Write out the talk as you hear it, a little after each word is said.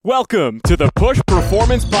Welcome to the Push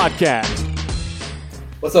Performance Podcast.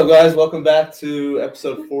 What's up, guys? Welcome back to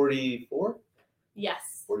episode 44?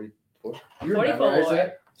 Yes. 44? You memorize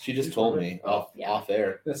that? She just told me off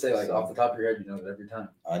air. I was gonna say, off the top of your head, you know it every time.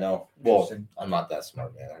 I know. Well, I'm not that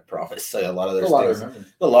smart, man. I promise. A lot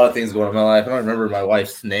of things going on in my life. I don't remember my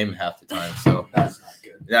wife's name half the time, so that's not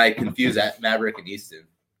good. Yeah, I confuse that Maverick and Easton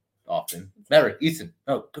often. Maverick, Easton.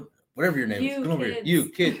 Oh, whatever your name is. Come over here. You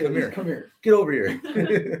kid, come here. Come here. Get over here.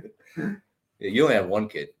 Yeah, you only have one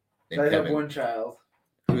kid. I have one child.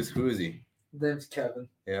 Who is he? His name's Kevin.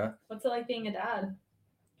 Yeah. What's it like being a dad?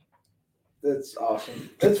 That's awesome.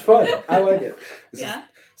 It's fun. I like it. Yeah.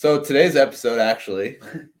 So today's episode actually,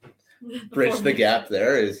 bridge the gap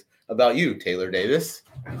there, is about you, Taylor Davis.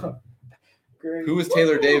 Great. Who is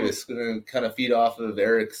Taylor Davis? Going to kind of feed off of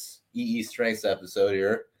Eric's EE Strengths episode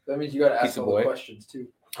here. That means you got to ask all the questions too.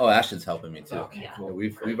 Oh, Ashton's helping me too. Okay, yeah. cool.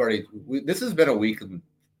 We've already this has been a week of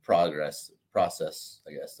process,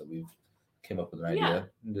 I guess, that we've came up with an idea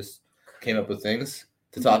and just came up with things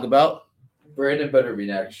to talk about. Brandon better be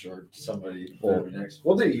next, or somebody better be next.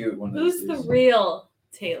 We'll do you one. Who's the real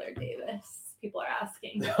Taylor Davis? People are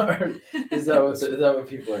asking. Is that what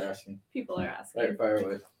people are asking? People are asking. Right, fire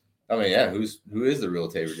away. I mean, yeah, who is the real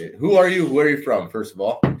Taylor Davis? Who are you? Where are you from? First of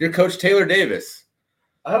all, you're Coach Taylor Davis.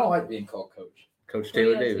 I don't like being called coach. Coach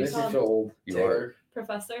Taylor What do you Davis. Makes me feel old. You Taylor.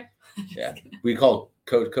 Professor? Yeah, we call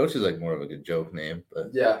coach. Coach is like more of a good joke name, but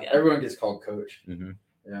Yeah, everyone gets called coach. Mhm.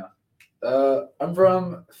 Yeah. I'm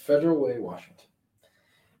from Federal Way, Washington.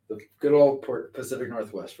 The good old Pacific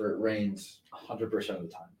Northwest, where it rains 100% of the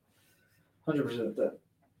time. 100% of the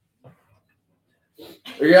time.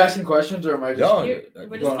 Are you asking questions, or am I just... No,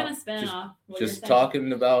 We're just kind of spinning off what you're just saying.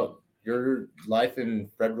 talking about your life in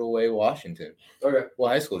Federal Way, Washington. Okay. What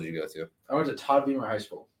high school did you go to? I went to Todd Beamer High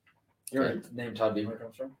School. You know where the name Todd Beamer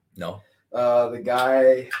comes from? No.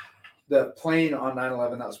 The plane on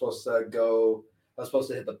 9/11 that was supposed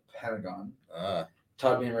to hit the Pentagon.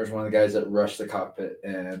 Todd Beamer is one of the guys that rushed the cockpit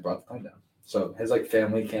and brought the plane down. So his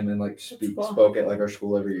family came and spoke at our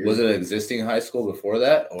school every year. Was it an existing high school before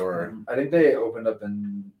that, or? I think they opened up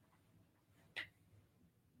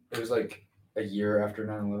it was a year after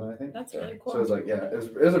 9/11, I think. That's really cool. So it was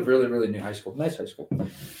it was a really, really new high school. Nice high school. But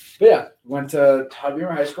yeah, went to Todd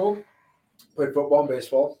Beamer High School, played football and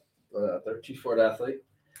baseball, 2-sport athlete.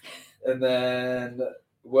 And then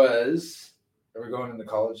are we going into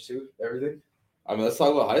college too? Everything? I mean, let's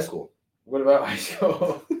talk about high school. What about high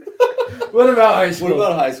school? What about high school? What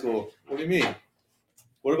about high school? What do you mean?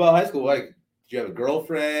 What about high school? Did you have a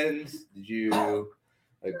girlfriend? Did you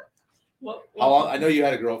What? how long? I know you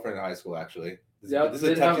had a girlfriend in high school, actually. This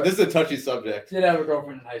is a touchy subject. Did have a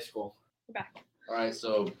girlfriend in high school. We're back. All right,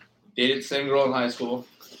 so dated the same girl in high school.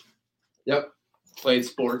 Yep. Played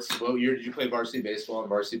sports. What year did you play varsity baseball and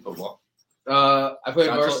varsity football? I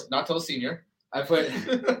played Not till senior. I played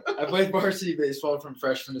varsity baseball from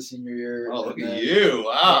freshman to senior year. Oh, look and at then you!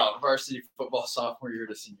 Wow. Varsity football sophomore year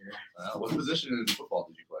to senior year. What position in football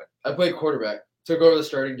did you play? I played quarterback. Took over the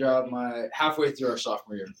starting job halfway through our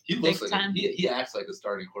sophomore year. He Big looks like time. he acts like a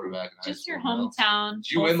starting quarterback in high Just school. your hometown.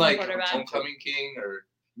 Did you win Folsom quarterback. homecoming king or?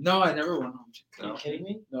 No, I never won home. No. Are you kidding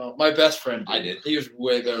me? No, my best friend did. I did. He was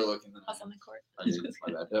way better looking than I. Us on the court. I did.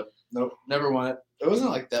 My bad. Yep. Nope. Never won it. It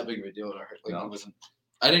wasn't that big of a deal. No. It wasn't.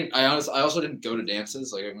 I also didn't go to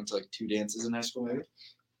dances. I went to 2 dances in high school maybe.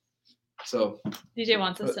 So DJ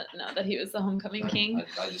wants us to know that he was the homecoming king.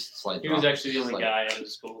 I just slight. He drop. was actually the only guy out of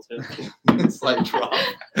school too. Slight drop.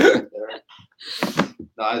 There.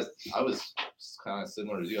 No, I was kind of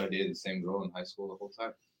similar to you. I dated the same girl in high school the whole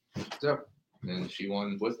time. Yeah. And she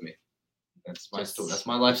won with me. That's my story. That's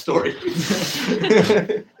my life story.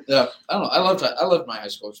 yeah, I don't know. I loved my high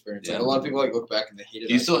school experience. Yeah. A lot of people look back and they hate it.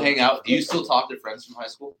 Do you still hang out? Do you still talk to friends from high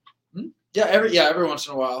school? Yeah, every once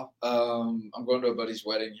in a while. I'm going to a buddy's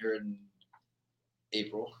wedding here in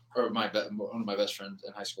April, or one of my best friends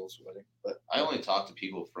in high school's wedding. But I only talk to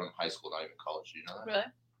people from high school, not even college. Do you know that? Really?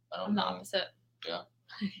 I don't I'm the know. opposite. Yeah.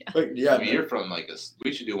 yeah, I mean, you're from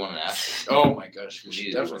we should do one in Ashton. oh my gosh, We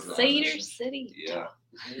need definitely to- Cedar City. Yeah.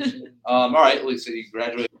 All right, Lisa, you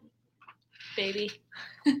graduated, Baby.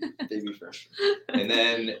 baby freshman. and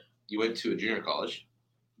then you went to a junior college.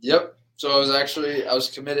 Yep. So I was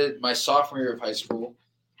committed my sophomore year of high school.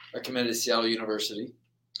 I committed to Seattle University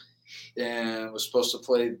and was supposed to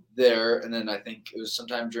play there. And then I think it was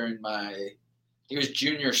sometime during it was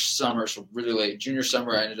junior summer, so really late. Junior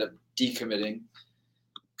summer, I ended up decommitting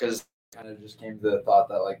because I kind of just came to the thought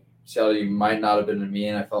that Seattle might not have been to me,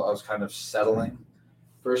 and I felt I was kind of settling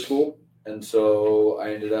for school. And so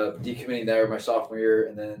I ended up decommitting there my sophomore year,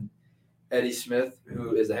 and then Eddie Smith,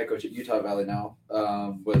 who is the head coach at Utah Valley now,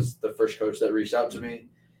 was the first coach that reached out to me.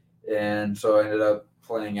 And so I ended up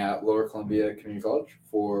playing at Lower Columbia Community College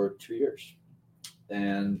for 2 years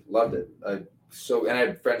and loved it. And I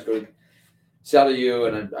had friends go to Seattle U,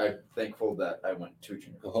 and I'm thankful that I went to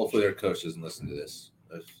junior college. Well, hopefully their coach doesn't listen to this.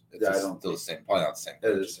 It's I don't still the same. Probably not the same.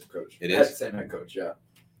 It is the same coach. It That's is? the same head coach, yeah.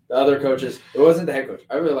 The other coaches, it wasn't the head coach.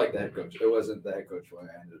 I really like the head coach. It wasn't the head coach when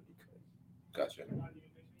I ended up becoming.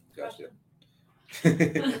 Gotcha.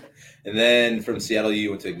 And then from Seattle, you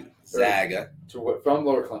went to Zaga. From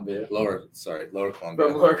Lower Columbia. Lower Columbia.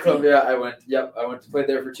 From Lower Columbia, I went to play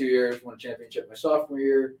there for 2 years, won a championship my sophomore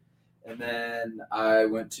year, and then I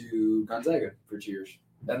went to Gonzaga for 2 years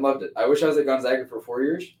and loved it. I wish I was at Gonzaga for 4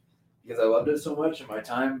 years because I loved it so much in my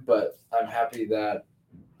time, but I'm happy that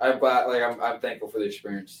I'm thankful for the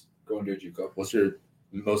experience going to a JUCO. What's your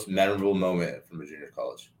most memorable moment from a junior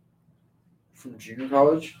college? From junior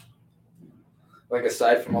college? Like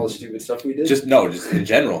aside from all the stupid stuff we did? Just in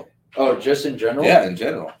general. Oh, just in general? Yeah, in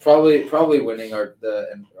general. Probably winning our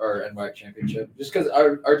NWAC championship. Just because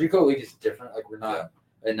our JUCO league is different. Like we're not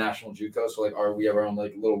a national JUCO, so like we have our own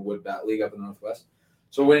like little wood bat league up in the Northwest.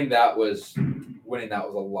 So winning that was a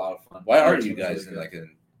lot of fun. Why aren't you guys in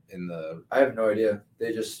the? I have no idea.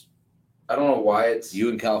 I don't know why it's. You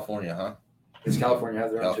in California, huh? Because California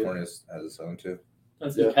has their own too. California has its own too.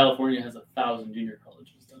 That's California has 1,000 junior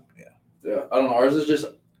colleges though. Yeah, I don't know. Ours is just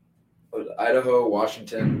Idaho,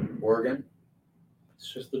 Washington, Oregon.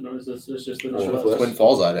 It's just the north. It's just the Well, northwest. Twin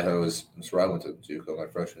Falls, Idaho is where I went to JUCO my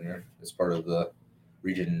freshman year. It's part of the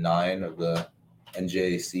Region 9 of the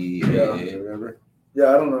NJCAA or whatever. Yeah,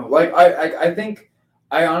 I don't know. Like I think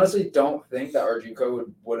I honestly don't think that our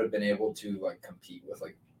JUCO would have been able to like compete with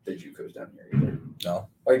like the JUCOs down here either. No.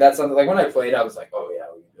 Like that's something like when I played, I was like, oh yeah.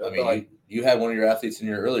 I mean, you had one of your athletes in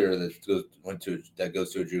your earlier that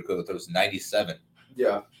goes to a JUCO that was 97.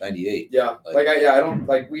 Yeah. 98. Yeah.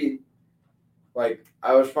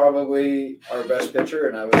 I was probably our best pitcher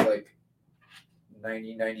and I was like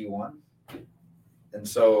 90, 91. And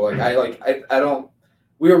so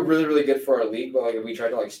we were really, really good for our league, but like we tried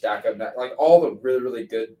to like stack up that like all the really, really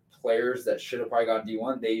good players that should have probably gone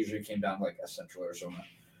D1, they usually came down like a Central Arizona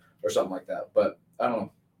or something like that. But I don't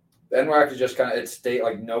know. The NWAC is just kind of it's state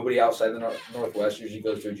like nobody outside the Northwest usually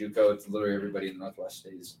goes to a JUCO. It's literally everybody in the Northwest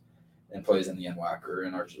stays and plays in the NWAC or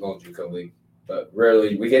in our little JUCO league. But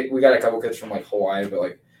rarely we got a couple kids from like Hawaii, but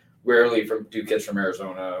like rarely do kids from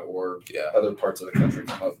Arizona or other parts of the country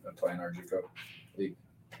come up and play in our JUCO league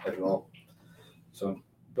at all. So,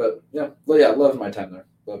 but loved my time there.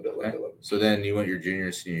 Loved it. So then you went your junior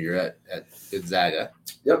and senior year at Gonzaga.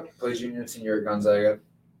 Yep, played junior and senior at Gonzaga.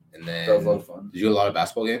 And then that was a lot of fun. Did you go to a lot of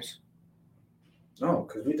basketball games? No,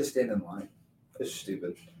 because we just stand in line. It's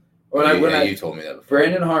stupid. You told me that before.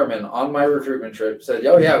 Brandon Harmon on my recruitment trip said,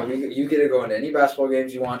 "Oh yeah, you get to go into any basketball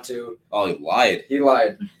games you want to." Oh, he lied. He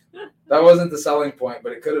lied. That wasn't the selling point,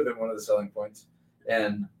 but it could have been one of the selling points.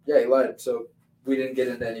 And yeah, he lied. So we didn't get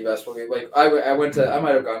into any basketball games. Like I might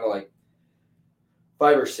have gone to like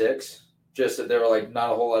 5 or 6. Just that there were like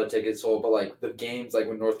not a whole lot of tickets sold, but like the games, like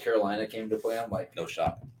when North Carolina came to play, I'm like, no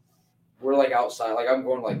shot. We're like outside. Like I'm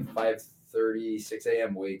going like 5:30, 6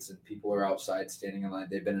 a.m. weights, and people are outside standing in line.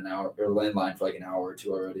 They've been an hour. They're in line for like an hour or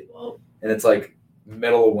two already. Whoa. And it's like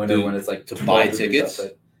middle of winter when it's like to buy tickets.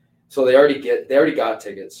 Outside. So they already got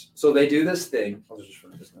tickets. So they do this thing. I'll just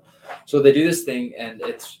run this now. So they do this thing, and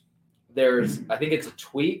I think it's a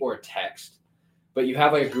tweet or a text, but you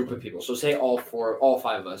have like a group of people. So say all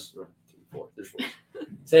 5 of us, or 4. There's 4.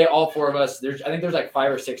 Say all 4 of us. I think there's like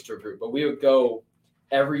 5 or 6 to a group, but we would go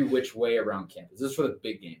every which way around campus. This is for the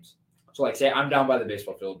big games. So like say I'm down by the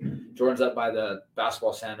baseball field, Jordan's up by the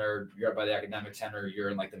basketball center, you're up by the academic center, you're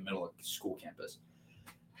in like the middle of school campus.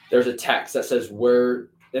 There's a text that says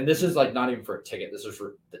and this is like not even for a ticket, this is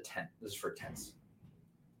for the tent. This is for tents.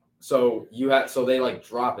 So they like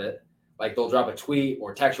drop it, like they'll drop a tweet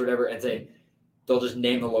or text or whatever and say they'll just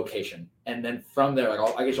name the location. And then from there,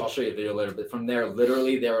 like I guess I'll show you a video later, but from there,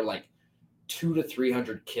 literally there were like 200 to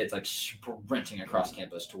 300 kids like sprinting across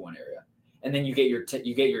campus to one area, and then you get your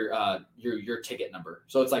ticket number.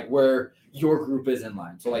 So it's like where your group is in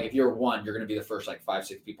line. So like if you're 1, you're going to be the first like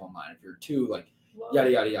 5-6 people in line. If you're 2, like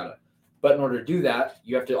yada yada yada. But in order to do that,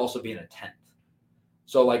 you have to also be in a tent.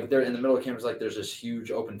 So like they're in the middle of campus, like there's this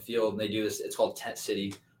huge open field, and they do this. It's called Tent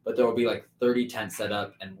City, but there will be like 30 tents set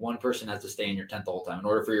up, and one person has to stay in your tent the whole time in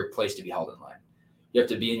order for your place to be held in line. You have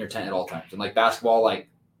to be in your tent at all times. And like basketball, like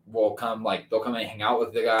they'll come and hang out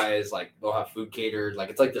with the guys, like they'll have food catered, like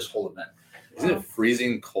it's like this whole event. Is it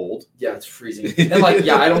freezing cold? Yeah, it's freezing. And like,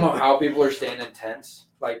 yeah, I don't know how people are staying in tents.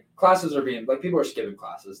 Like classes are being like people are skipping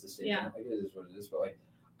classes to stay. Yeah. Like it is what it is. But like,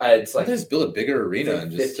 it's Like, like just build a bigger arena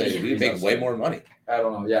and just say 15 we make degrees way outside. more money. I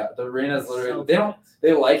don't know. Yeah, the arena's literally So they don't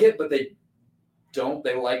they like it, but they don't.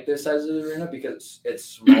 They like this size of the arena because it's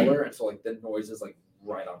smaller and so like the noise is like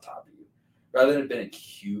right on top of you. Rather than it being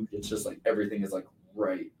huge, it's just like everything is like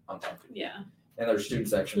right on top of you. Yeah. And their student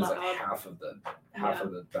section is like Loud. half of the Yeah.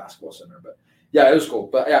 of the basketball center. But yeah, it was cool.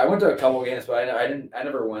 But yeah, I went to a couple games, but I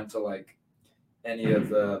never went to like any of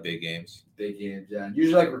the Big games. big games. Yeah, and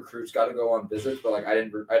usually like recruits got to go on visits, but like I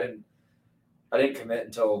didn't commit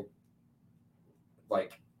until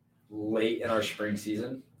like late in our spring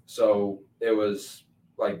season. So it was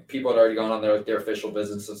like people had already gone on their official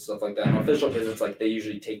visits and stuff like that. And official visits, like they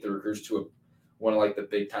usually take the recruits to one of like the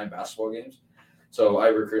big time basketball games. So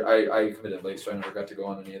I committed late, so I never got to go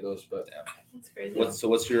on any of those. But That's crazy.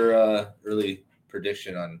 What's your early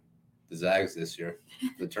prediction on the Zags this year,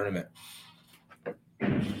 the tournament?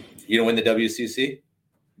 You gonna win the WCC?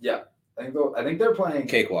 yeah, I think they're playing.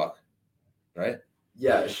 Cakewalk, right?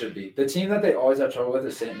 Yeah, it should be. The team that they always have trouble with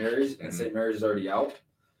is St. Mary's, and Mhm. St. Mary's is already out.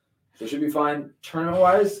 So it should be fine. Tournament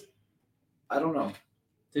wise, I don't know.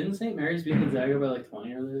 Didn't St. Mary's beat Gonzaga by like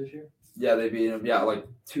 20 earlier this year? Yeah, they beat them. Yeah, like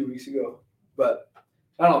 2 weeks ago. But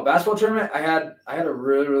I don't know. Basketball tournament, I had a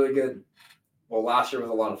really, really good. Well, last year was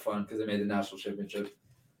a lot of fun because they made the national championship.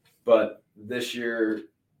 But this year,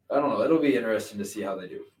 I don't know. It'll be interesting to see how they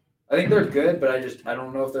do. I think they're good, but I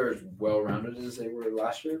don't know if they're as well rounded as they were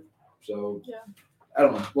last year. So Yeah. I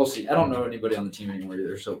don't know. We'll see. I don't know anybody on the team anymore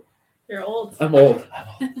either. So You're old. I'm old.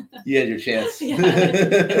 You had your chance. Yeah.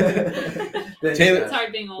 Taylor- It's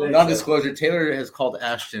hard being old. Non-disclosure: Taylor has called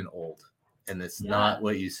Ashton old, and it's Yeah. not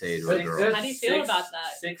what you say to a Six- girl. How do you feel about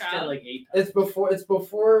that, 6 crowd? to like 8. It's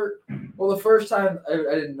before. Well, the first time I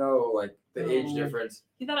didn't know like the age Oh. difference.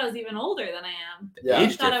 You thought I was even older than I am. Yeah.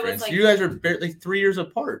 Age thought I was, difference. like- You guys are barely 3 years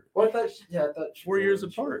apart. Well, I thought. Yeah, I thought. 4 years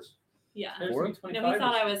apart. Yeah. There's Four? like No, 25 he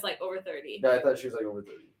thought I was like over 30. Yeah, I thought she was like over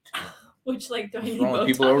 30. Which like do I What's need wrong with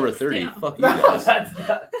people over Botox? 30? Damn. Fuck you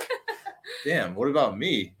guys. Damn, what about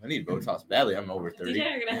me? I need Botox badly. I'm over 30. DJ,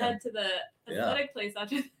 you're gonna Yeah. head to the Yeah. aesthetic place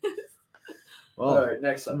after this. Well, All right,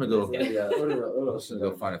 next I'm up. gonna go- Yeah, what I'm else? gonna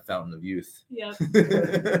go find a fountain of youth. Yep.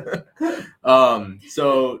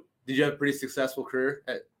 So did you have a pretty successful career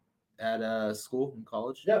at school and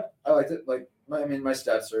college? Yeah, I liked it. Like, my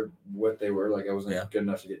stats are what they were. Like, I wasn't Yeah. good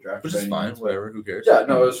enough to get drafted. Which by is any fine, means, but- whatever, who cares? Yeah,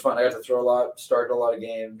 no, it was fun. I got to throw a lot, started a lot of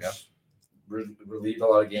games, Yeah. relieved a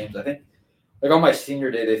lot of games. I think, like, on my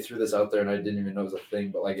senior day, they threw this out there, and I didn't even know it was a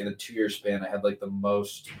thing. But, like, in a 2-year span, I had, like, the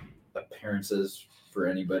most appearances for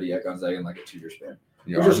anybody at Gonzaga in, like, a 2-year span.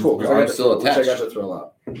 Your Which was cool. 'cause Your I got arm's to still throw- which I got attached. to throw a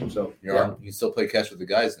lot. So, Your yeah. arm, you can still play catch with the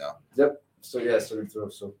guys now. So yeah, so we throw.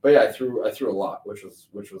 So, but yeah, I threw a lot, which was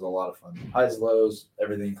a lot of fun. Highs, lows,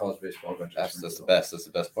 everything in college baseball. Bunch of That's different the stuff. best. That's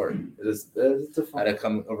the best part. It's a I fun. had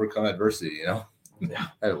to overcome adversity, you know? Yeah.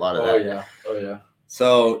 I had a lot of Oh that. yeah.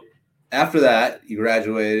 So after that, you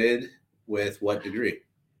graduated with what degree?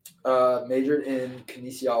 Majored in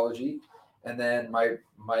kinesiology, and then my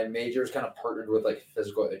majors kind of partnered with like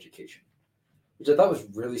physical education, which I thought was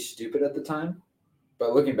really stupid at the time.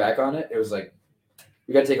 But looking back on it, it was like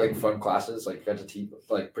we got to take like fun classes, like got to teach,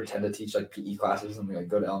 like pretend to teach like PE classes, and we like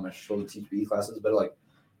go to elementary school to teach PE classes. But it, like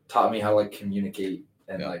taught me how to like communicate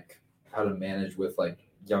and Yeah. like how to manage with like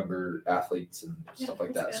younger athletes and Yeah, stuff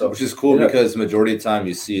like that's that. good. So Which is cool Yeah. because majority of the time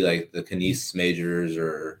you see like the kines majors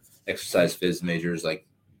or exercise phys majors, like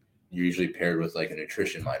you're usually paired with like a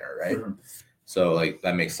nutrition minor, right? Mhm. So like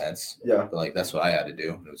that makes sense. yeah, But like that's what I had to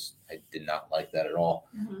do. I did not like that at all.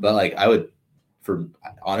 Mhm. But like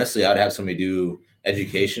honestly, I'd have somebody do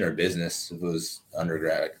education or business if it was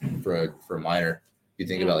undergrad for a minor. You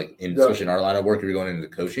think about like especially in our line of work, if you're going into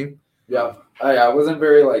coaching. yeah. I wasn't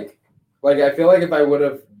very like I feel like if I would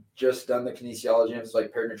have just done the kinesiology and it's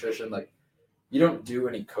like paired nutrition, like you don't do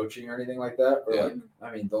any coaching or anything like that. Or Yeah. like,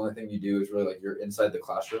 I mean, the only thing you do is really like you're inside the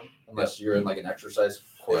classroom, unless you're in like an exercise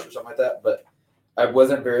course or something like that. But I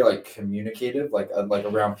wasn't very like communicative, like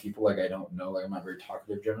around people like I don't know, like I'm not very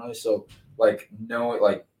talkative generally. So like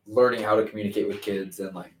learning how to communicate with kids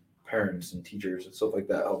and like parents and teachers and stuff like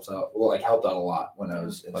that helps out. Well, like helped out a lot when I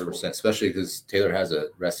was in 100%, school. especially because Taylor has a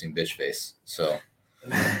resting bitch face. So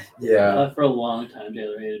Yeah. For a long time,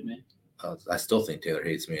 Taylor hated me. I still think Taylor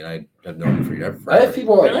hates me, and I have known him forever. I have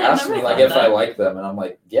people like Really? I've ask never me like thought if I that. like them, and I'm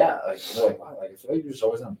like, yeah. Like they're like, wow, like I feel like you're just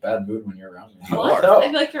always in a bad mood when you're around me. You What? are. I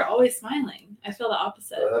feel like you're always smiling. I feel the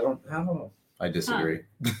opposite. I don't know. I disagree.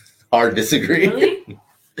 Hard disagree. Really?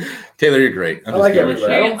 Taylor, you're great. I like kidding.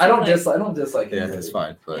 everybody. I don't Like- dislike. Yeah, that's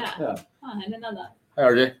fine. But Yeah. Yeah. Oh, I didn't know that. hi,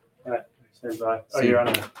 RJ. Say bye. Oh, See- you're on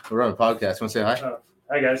a. We're on a podcast. Want to say hi?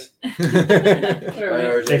 Hi, guys.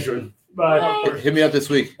 Or- Thanks, Jordan. Bye. Bye. Hit me up this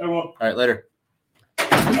week. I will. All right, later.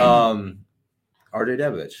 RJ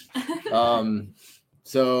Devich.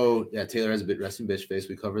 So yeah, Taylor has a bit resting bitch face.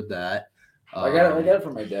 We covered that. I got it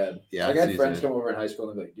from my dad. Yeah, I got it's friends easy. come over in high school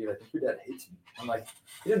and they're like, dude, I think your dad hates me. I'm like,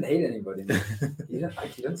 he didn't hate anybody. Man. he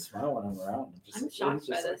didn't smile when I'm around. I'm shocked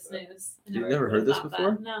by this news. I You've never heard this thought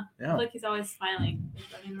before? That. No. Yeah. Like he's always smiling. He's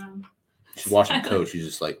running around. You should watch him coach. He's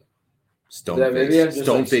just like stone Yeah, maybe I'm face, just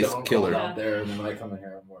stone like face stone killer. cold out there, and then when I come in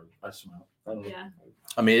here, I smile. I don't know. Yeah.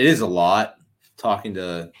 I mean, it is a lot talking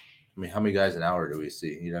to. I mean, how many guys an hour do we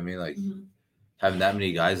see? You know what I mean? Like Mhm. having that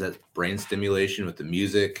many guys, that brain stimulation with the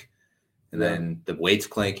music, and then the weights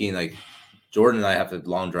clanking. Like Jordan and I have a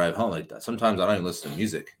long drive home. Like that. Sometimes I don't even listen to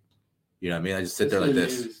music. You know what I mean? I just sit there like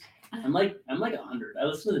Listen to this, news. I'm like 100. I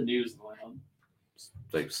listen to the news on my own.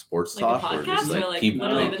 like sports Like a talk, or podcast just or like like keep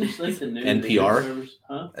literally like, the Just like the news. NPR? the news,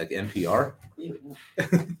 huh? NPR. Yeah,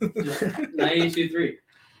 just 92.3.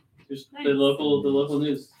 Just Nice. the local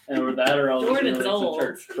news, or that, or I'll Jordan's listen to like old. some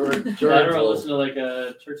church. Jordan's That, or I'll old. listen to like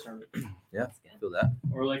a church sermon, That's good. Feel that.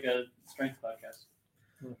 or like a strength podcast.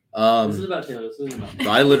 This is Um, about Taylor. This isn't about me.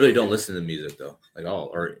 I literally don't listen to music though, like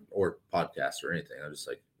all or podcasts or anything. I just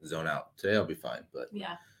like zone out. Today I'll be fine, but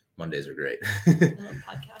Yeah. Mondays are great. I love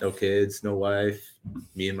podcasts. No kids, no wife,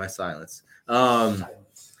 me and my silence.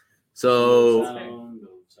 Silence. So Sound of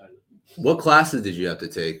silence. what classes did you have to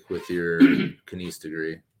take with your kines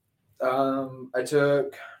degree? I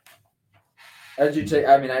took. I had to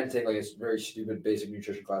take like a very stupid basic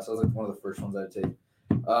nutrition class. That was like one of the first ones I had to take.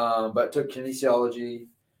 But I took kinesiology,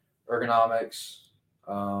 ergonomics,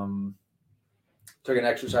 took an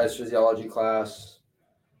exercise physiology class,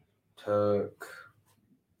 took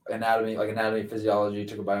anatomy physiology,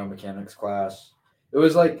 took a biomechanics class. It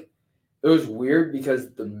was weird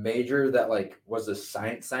because the major that like was the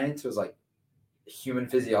science was like human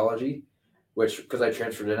physiology, which because I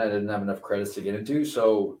transferred in, I didn't have enough credits to get into.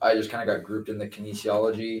 So I just kind of got grouped in the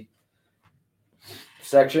kinesiology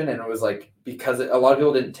section. And it was like, because a lot of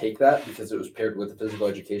people didn't take that because it was paired with the physical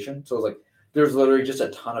education. So it was like, there's literally just a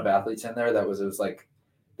ton of athletes in there it was like,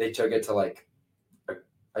 they took it to like,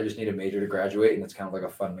 I just need a major to graduate. And it's kind of like a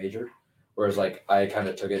fun major. Whereas like, I kind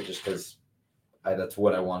of took it just because that's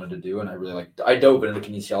what I wanted to do. And I really I dove into the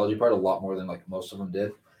kinesiology part a lot more than like most of them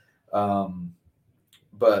did.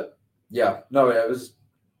 But yeah, no, it was,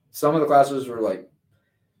 some of the classes were like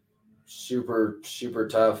super, super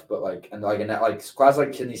tough, but like class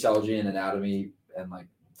like kinesiology and anatomy and like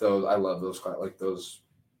those, I love those classes, like those,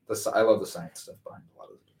 I love the science stuff behind a lot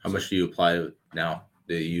of it. How much do you apply now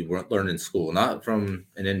that you weren't learned in school? Not from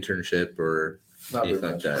an internship or Not very anything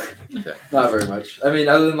like much. that. Okay. Not very much. I mean,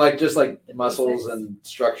 other than like just like muscles and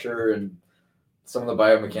structure and some of the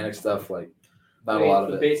biomechanics stuff, like not Wait, a lot of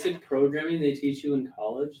the it. basic programming they teach you in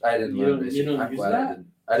college. I didn't You learn don't- basic. you don't I'm use glad that?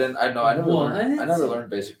 I didn't. I never learned. I What? never learned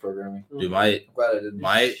basic programming. Dude, I'm glad I didn't.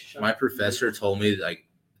 my professor told me, like,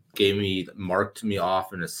 marked me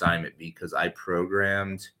off an assignment because I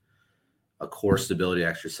programmed a core stability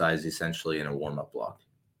exercise essentially in a warm-up block.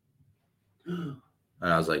 And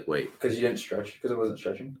I was like, wait, Because you didn't stretch, because it wasn't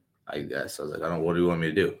stretching. I guess. I was like, I don't, what do you want me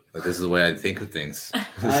to do? Like, this is the way I think of things.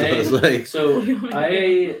 So I- it's like, So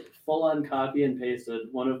I full on copy and pasted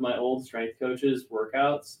one of my old strength coaches'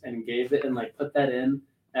 workouts and gave it and like put that in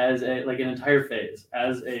as a like an entire phase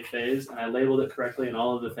as a phase, and I labeled it correctly and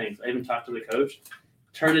all of the things. I even talked to the coach,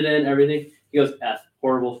 turned it in, everything. He goes, F,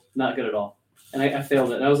 horrible, not good at all. And I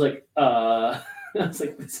failed it. And I was like, I was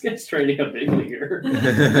like, this guy's training a big leaguer.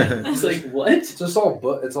 I was like, what? It's just all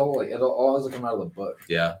book. It's all like it all has to come out of the book.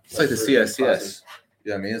 yeah, it's like the That's really CSCS. classes.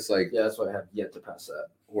 Yeah, I mean, it's like, Yeah, that's why I have yet to pass that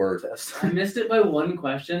or test. I missed it by one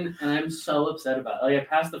question, and I'm so upset about it. Like, I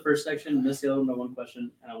passed the first section, missed the other one by one question,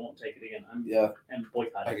 and I won't take it again. I'm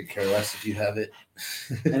boycotting. could care less if you have it.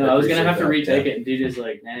 I know, I was going to have to Appreciate retake it, and DJ's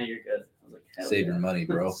like, nah, you're good. I was like, hell Save yeah. your money,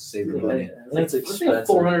 bro. Save your Yeah, money. it's like, That's let's make a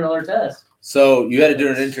expensive. $400 test. So you had to do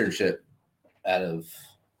an internship out of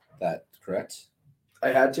that, correct? I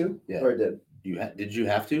had to. Yeah. Or I did. Did you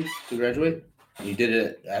have to graduate? You did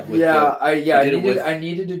it I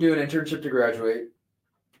needed to do an internship to graduate,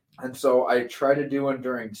 and so I tried to do one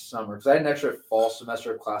during summer because I had an extra fall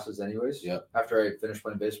semester of classes anyways. Yep. After I finished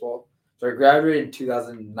playing baseball, so I graduated in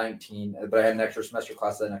 2019, but I had an extra semester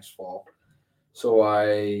class that next fall. So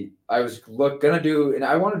I was gonna do, and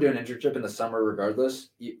I want to do an internship in the summer regardless,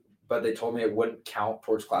 but they told me it wouldn't count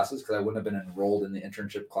towards classes because I wouldn't have been enrolled in the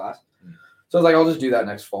internship class. So I was like, I'll just do that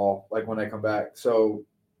next fall, like when I come back. So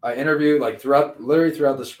I interviewed literally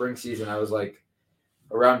throughout the spring season. I was like,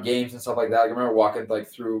 around games and stuff like that. Like, I remember walking like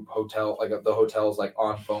through the hotels, like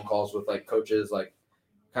on phone calls with like coaches, like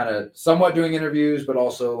kind of somewhat doing interviews, but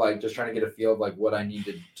also like just trying to get a feel of like what I need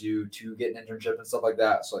to do to get an internship and stuff like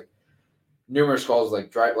that. So like numerous calls,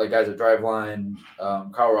 like guys at Driveline,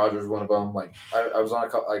 Kyle Rogers, one of them. Like I was on a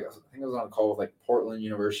call, like I think I was on a call with like Portland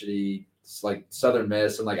University, like Southern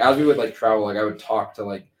Miss, and like as we would like travel, like I would talk to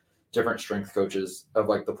like different strength coaches of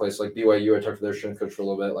like the place, like BYU. I talked to their strength coach for a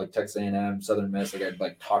little bit, like Texas A&M, Southern Miss. Like I'd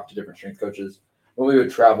like talk to different strength coaches. When we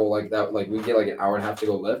would travel like that, like we'd get like an hour and a half to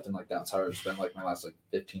go lift, and like that's how I would spend like my last like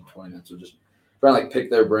 15, 20 minutes of just trying to like pick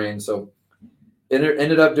their brains. So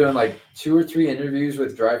ended up doing like 2 or 3 interviews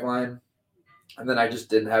with Driveline, and then I just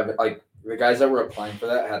didn't have it. Like the guys that were applying for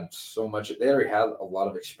that had so much. They already had a lot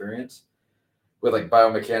of experience with like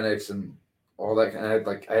biomechanics and all that.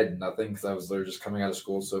 And I had nothing because I was literally just coming out of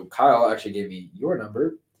school. So Kyle actually gave me your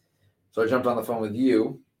number. So I jumped on the phone with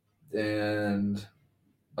you, and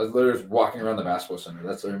I was literally just walking around the basketball center.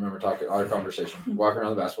 That's what I remember talking, our conversation, walking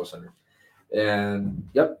around the basketball center. And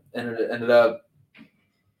ended up,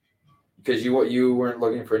 because you weren't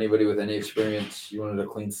looking for anybody with any experience. You wanted a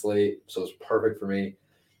clean slate. So it was perfect for me.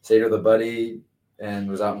 Stayed with a buddy and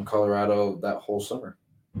was out in Colorado that whole summer.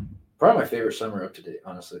 Probably my favorite summer up to date,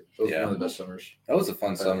 honestly. It was one of the best summers. That was a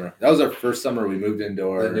fun summer. That was our first summer we moved into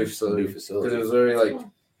our new facility. Because it was literally like,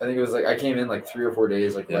 I think it was like I came in like 3 or 4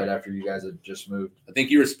 days, like right after you guys had just moved. I think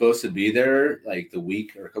you were supposed to be there like the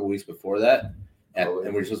week or a couple weeks before that, and we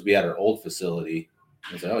were supposed to be at our old facility.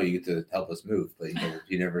 I was like, "Oh, you get to help us move," but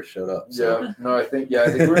you never showed up. So. Yeah, no, I think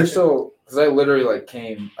we were still, because I literally like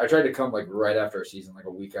came. I tried to come like right after our season, like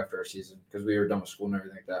a week after our season, because we were done with school and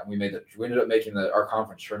everything like that. And we ended up making our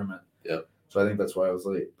conference tournament. Yep. So I think that's why I was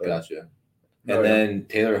late. But, Gotcha. And then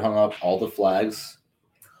Taylor hung up all the flags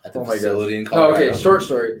at the facility in Oh, Colorado. okay, short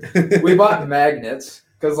story. We bought magnets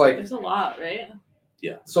because like There's a lot, right?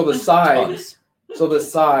 Yeah. so the side. Tons. So the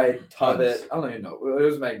side Tons. of it, I don't even know. It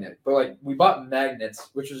was magnet, but like we bought magnets,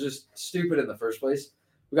 which was just stupid in the first place.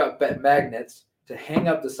 We got magnets to hang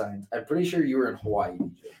up the signs. I'm pretty sure you were in Hawaii,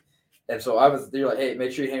 DJ. And so you're like, hey,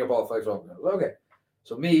 make sure you hang up all the flags. Okay.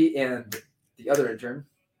 So me and the other intern,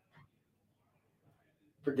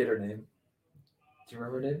 forget her name. Do you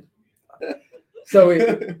remember her name? So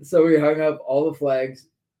we hung up all the flags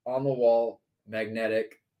on the wall,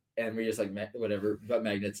 magnetic, and we just like whatever, got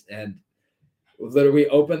magnets, and literally we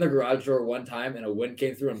opened the garage door one time and a wind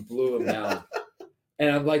came through and blew them down. And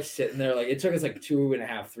I'm like sitting there, like it took us like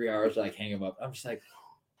 2.5, 3 hours to like hang them up. I'm just like,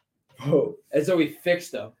 whoa. And so we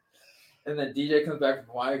fixed them. And then DJ comes back from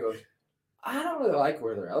Hawaii and goes, I don't really like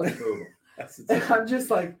where they're at. Let's move them. And I'm just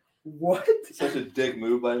like, what? Such a dick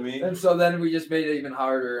move by me. And so then we just made it even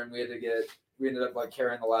harder, and we ended up like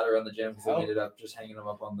carrying the ladder on the gym because we ended up just hanging them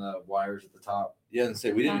up on the wires at the top. Yeah, and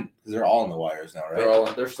say we didn't because they're all on the wires now,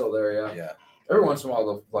 right? They're still there, yeah. Yeah. Every once in a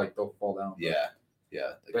while they'll fall down. Yeah.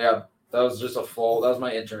 But yeah, that was just that was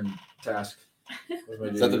my intern task.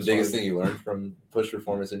 Is that the biggest thing you learned from Push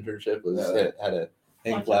Performance internship? Was how to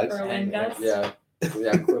hang Watch flags? out for a wind gust. Yeah,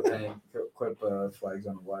 clip flags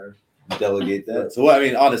on the wire. Delegate that. So, I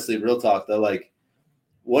mean, honestly, real talk though, like,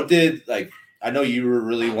 what did I know you were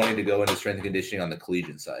really wanting to go into strength and conditioning on the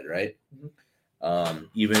collegiate side, right? Mm-hmm.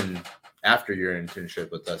 Even after your internship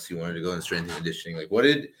with us, you wanted to go into strength and conditioning. Like, what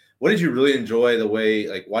did you really enjoy the way?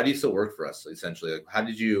 Like, why do you still work for us? Essentially, like, how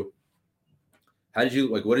did you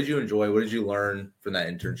like? What did you enjoy? What did you learn from that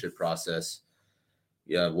internship process?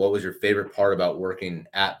 Yeah, what was your favorite part about working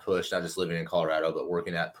at Push, not just living in Colorado, but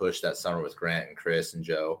working at Push that summer with Grant and Chris and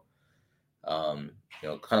Joe?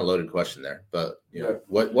 Kind of loaded question there, but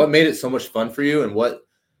what made it so much fun for you, and what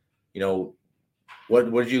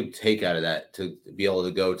did you take out of that to be able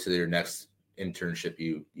to go to your next internship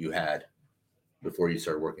you had before you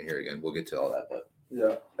started working here again? We'll get to all that, but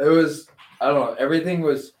yeah, it was, I don't know,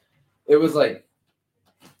 it was like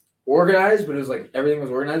organized, but it was like everything was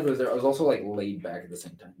organized, but it was also like laid back at the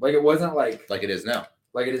same time. Like it wasn't like it is now.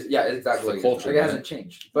 Like it is, yeah, exactly. It's the culture, like it hasn't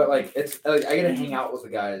changed, but like it's like I get to hang out with the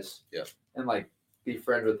guys, yeah, and like be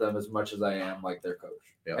friends with them as much as I am like their coach.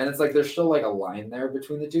 Yeah. And it's like there's still like a line there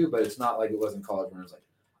between the two, but it's not like it was in college when it was like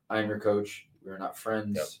I'm your coach, we're not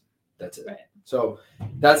friends. Yep. That's it. Right. So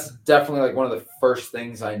that's definitely like one of the first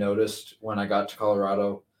things I noticed when I got to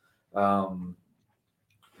Colorado.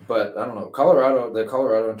 But I don't know, the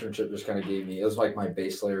Colorado internship just kind of it was like my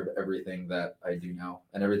base layer of everything that I do now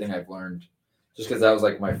and everything I've learned, just because that was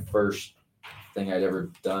like my first thing I'd ever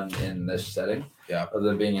done in this setting. Yeah. Other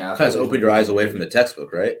than being an athlete. Kind of opened your eyes away from the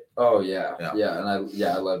textbook, right? Oh yeah. Yeah. And I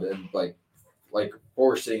loved it. And like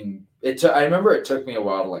forcing it. I remember it took me a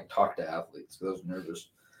while to like talk to athletes because I was nervous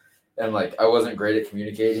and like I wasn't great at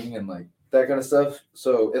communicating and like that kind of stuff.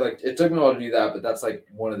 So it took me a while to do that, but that's like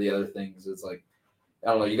one of the other things. It's like, I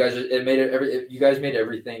don't know, you guys you guys made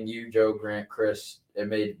everything, you, Joe, Grant, Chris, it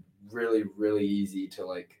made really, really easy to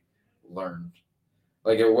like learn.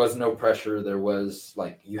 Like there was no pressure. There was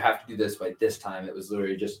like, you have to do this by this time. It was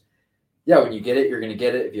literally just, yeah, when you get it, you're going to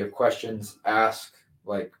get it. If you have questions, ask.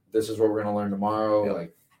 Like, this is what we're going to learn tomorrow. Yep.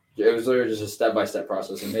 Like, it was literally just a step-by-step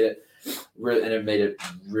process. It made it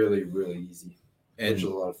really, really easy, And which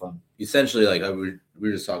was a lot of fun. essentially, like we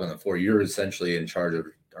were just talking before, you're essentially in charge of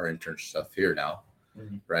our intern stuff here now,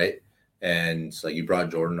 right? And like you brought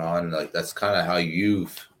Jordan on, like that's kind of how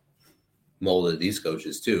you've molded these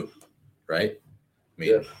coaches too, right? I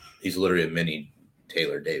mean, he's literally a mini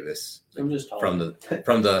Taylor Davis I'm just taller.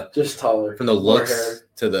 from the Just taller. from the more looks hair.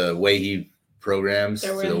 to the way he programs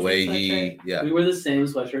They're to wearing the the way same he sweatshirt. We wear the same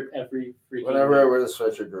sweatshirt every freaking Whenever I day. wear the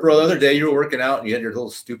sweatshirt, Bro, the other day you were working out and you had your little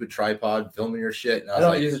stupid tripod filming your shit, and I I was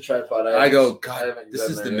don't like, use a tripod. I go, I God, haven't used this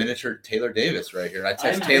that is the very- miniature Taylor Davis right here. And I I'm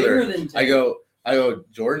text bigger Taylor. than I go,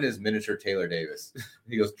 Jordan is miniature Taylor Davis.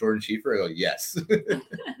 He goes, Jordan Schieffer? I go, yes.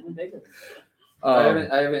 I'm bigger.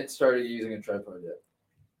 I haven't started using a tripod yet.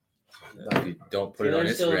 If you don't put it on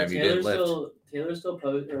Instagram, you didn't lift. Taylor still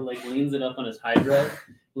posts or like leans it up on his hydro,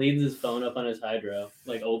 leans his phone up on his hydro,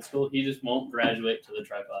 like old school. He just won't graduate to the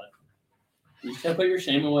tripod. You just gotta put your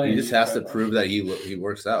shame away. He and just use has to tripod. prove that he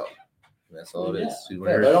works out. That's all it Yeah. is. When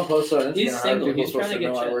Yeah, you're- if I don't post it on Instagram, He's how are single. people He's supposed trying to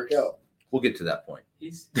know get I work chicks. out? we'll get to that point.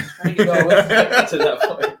 He's trying to get to that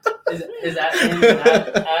point. Is that him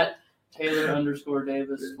at Taylor _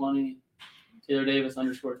 Davis 20? Taylor Davis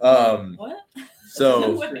 _ 20. What?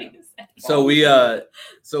 So What are you saying?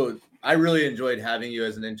 so I really enjoyed having you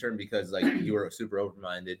as an intern because like you were super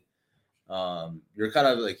open-minded. You're kind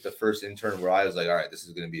of like the first intern where I was like, all right, this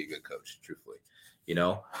is going to be a good coach, truthfully. You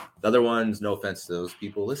know, the other ones, no offense to those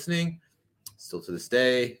people listening, still to this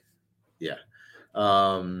day. Yeah.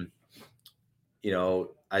 You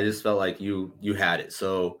know, I just felt like you had it.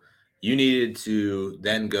 So you needed to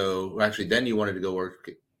then then you wanted to go work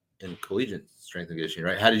in collegiate strength and conditioning,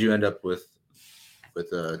 right? How did you end up with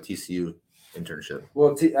a TCU internship?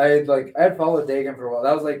 Well, I had followed Dagan for a while.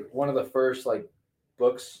 That was like one of the first like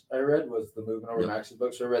books I read was the Movement Over Yep. Max's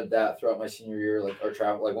book. So I read that throughout my senior year, like our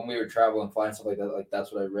travel, like when we would travel and fly and stuff like that. Like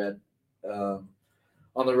that's what I read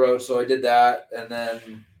on the road. So I did that, and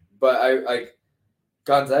then but I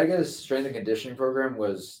Gonzaga's strength and conditioning program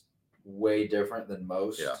was way different than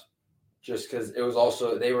most. Yeah. Just because it was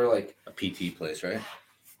also they were like. A PT place, right?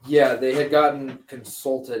 Yeah, they had gotten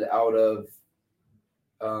consulted out of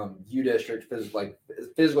U District, like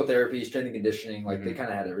physical therapy, strength and conditioning. Like they kind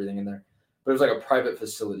of had everything in there, but it was like a private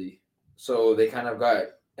facility. So they kind of got,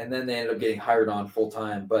 and then they ended up getting hired on full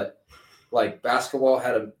time. But like men's basketball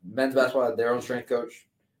had their own strength coach,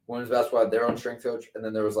 women's basketball had their own strength coach, and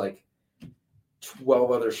then there was like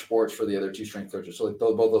 12 other sports for the other two strength coaches. So like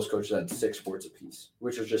both those coaches had 6 sports apiece,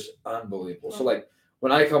 which was just unbelievable. So like.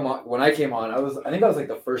 When I came on, I think I was like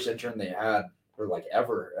the first intern they had or like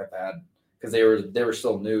ever have had because they were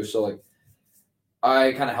still new. So like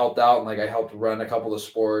I kind of helped out and like I helped run a couple of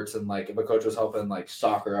sports and like if a coach was helping like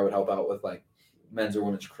soccer, I would help out with like men's or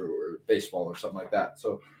women's crew or baseball or something like that.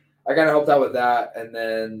 So I kind of helped out with that. And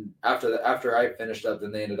then after I finished up,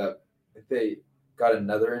 then they got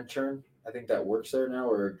another intern. I think that works there now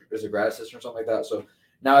or is a grad assistant or something like that. So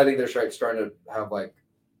now I think they're starting to have like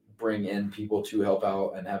bring in people to help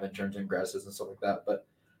out and have interns and grad assistants and stuff like that. But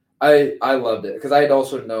I loved it because I had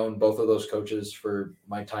also known both of those coaches for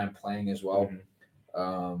my time playing as well.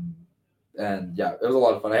 And yeah, it was a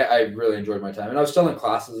lot of fun. I really enjoyed my time. And I was still in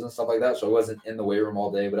classes and stuff like that, so I wasn't in the weight room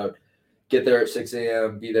all day, but I would get there at 6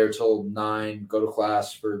 a.m., be there till 9, go to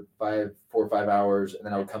class for 4 or 5 hours, and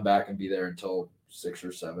then I would come back and be there until 6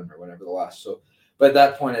 or 7 or whatever the last. So, but at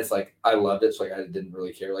that point, it's like I loved it, so like I didn't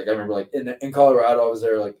really care. Like I remember like in Colorado, I was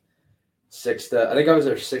there like 6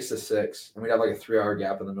 to 6, and we'd have like a 3-hour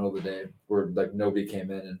gap in the middle of the day where like nobody came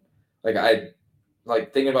in, and like I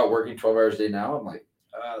like thinking about working 12 hours a day now. I'm like,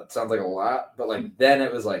 it sounds like a lot, but like then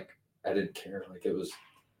it was like I didn't care. Like it was,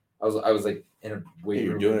 I was like in a weight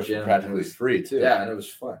You're room doing it gym, for and practically free too. yeah, and it was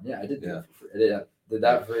fun. Yeah, I did do it for free. I did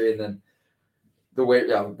that for free, and then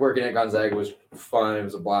working at Gonzaga was fun. It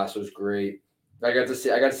was a blast. It was great. I got to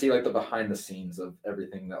see like the behind the scenes of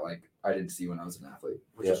everything that like I didn't see when I was an athlete,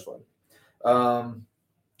 which was fun.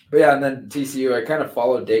 But yeah, and then TCU, I kind of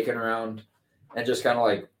followed Dakin around and just kind of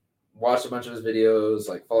like watched a bunch of his videos,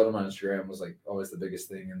 like followed him on Instagram was like always the biggest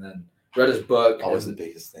thing, and then read his book. Always the and,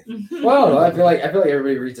 biggest thing. well, I feel like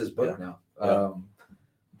everybody reads his book now. Yeah.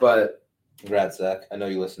 But Congrats, Zach. I know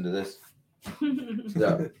you listen to this.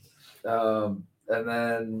 yeah. And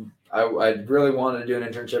then I really wanted to do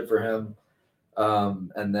an internship for him.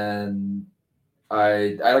 And then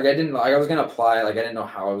I was gonna apply, like I didn't know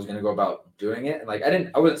how I was gonna go about doing it, and like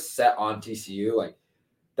I wasn't set on TCU, like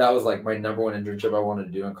that was like my number one internship I wanted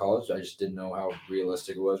to do in college. I just didn't know how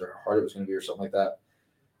realistic it was or how hard it was gonna be or something like that.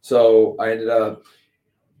 So I ended up.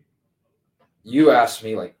 You asked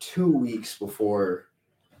me like 2 weeks before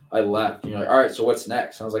I left. And you're like, all right, so what's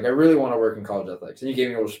next? And I was like, I really want to work in college athletics. And you gave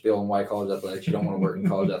me a little spiel on why college athletics. You don't want to work in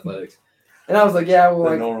college athletics. And I was like, yeah,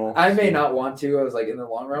 well, like, I may not want to. I was like, in the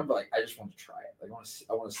long run, but like, I just want to try it. Like,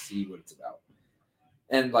 I want to see what it's about.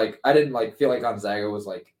 And like, I didn't like feel like Gonzaga was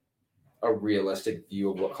like a realistic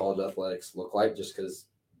view of what college athletics look like, just because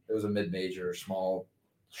it was a mid-major, small.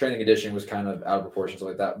 Strength and conditioning was kind of out of proportion, stuff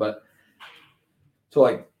like that. But so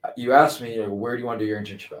like, you asked me, like, where do you want to do your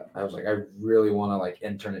internship at? I was like, I really want to like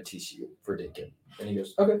intern at TCU for day kid. And he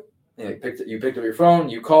goes, okay. And you picked up your phone,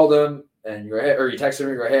 you called him, and you go, hey, or you texted him,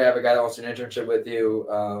 you go, hey, I have a guy that wants an internship with you.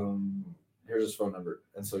 Here's his phone number.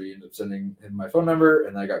 And so you end up sending him my phone number,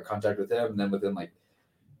 and I got contact with him. And then within like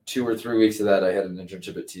 2 or 3 weeks of that, I had an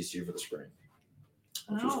internship at TCU for the spring,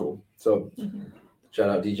 which was cool. So shout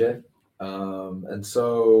out DJ. And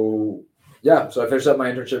so, yeah, so I finished up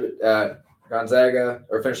my internship at Gonzaga,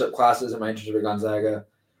 or finished up classes in my internship at Gonzaga.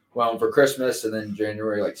 Went home for Christmas, and then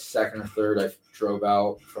January like 2nd or 3rd, I drove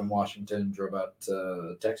out from Washington, drove out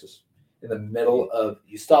to Texas in the middle of.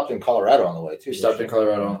 You stopped in Colorado on the way too. We stopped in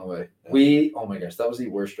Colorado on the way. Yeah. Oh my gosh, that was the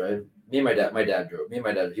worst drive. Me and my dad drove. Me and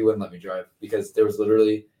my dad, he wouldn't let me drive because there was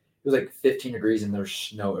literally, it was like 15 degrees and there was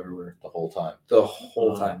snow everywhere the whole time.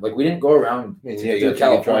 Like we didn't go around. Yeah, you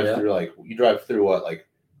drive through like what, like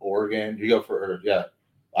Oregon? You go for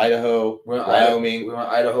Idaho, Wyoming. We went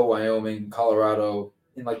Idaho, Wyoming, Colorado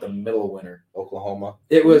in like the middle of winter. Oklahoma.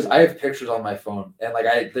 It was. I have pictures on my phone, and like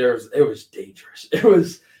it was dangerous. It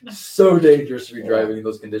was so dangerous to be driving in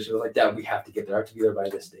those conditions. I was like, Dad, we have to get there. I have to be there by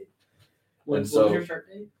this date. What was your start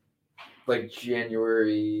date? Like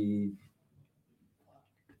January.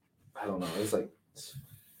 I don't know. It was like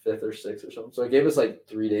 5th or 6th or something. So it gave us like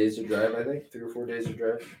 3 days to drive. I think 3 or 4 days to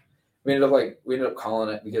drive. We ended up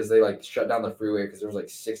calling it because they like shut down the freeway because there was like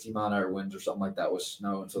 60-mile-an-hour winds or something like that with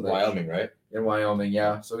snow. And so Wyoming, right? In Wyoming,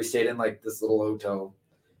 yeah. So we stayed in like this little hotel,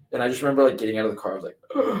 and I just remember like getting out of the car. I was like,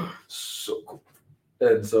 oh, so cool.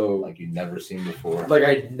 And so like you'd never seen before. Like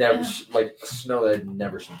I'd never like snow that I'd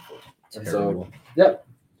never seen before. And terrible. So yeah.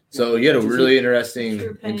 So you had a really interesting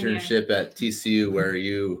internship at TCU where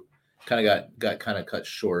you kind of got kind of cut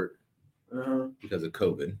short because of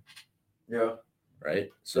COVID. Yeah. Right.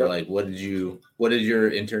 So like, what did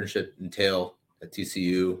your internship entail at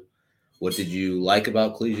TCU? What did you like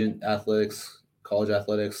about collegiate athletics, college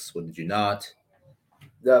athletics? What did you not?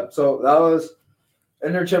 Yeah. So that was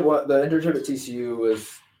internship. The internship at TCU was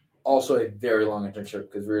also a very long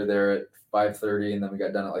internship because we were there at 5:30 and then we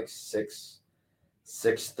got done at like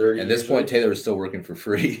 6:30. At this point, Taylor was still working for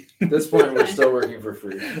free. At this point, we're still working for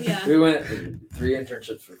free. Yeah. We went 3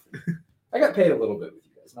 internships for free. I got paid a little bit with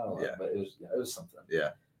you guys, not a lot, but it was something.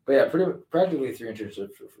 Yeah. But yeah, practically 3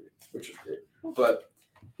 internships for free, which was great. But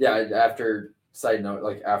yeah, after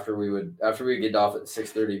we would get off at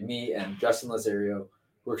 6:30, me and Justin Lazario,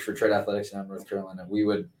 who works for Trade Athletics in North Carolina,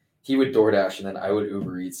 he would DoorDash and then I would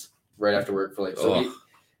Uber Eats right after work for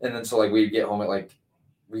we'd get home at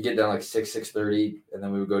we get done 6:30, and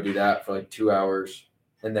then we would go do that for 2 hours,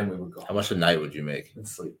 and then we would go. How much a night would you make? And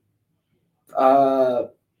sleep. I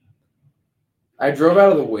drove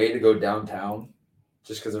out of the way to go downtown,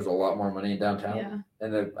 just because there's a lot more money in downtown. Yeah.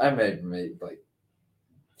 And then I made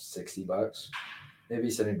 $60, maybe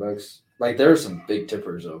 $70. Like there were some big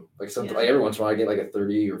tippers though. Every once in a while I get a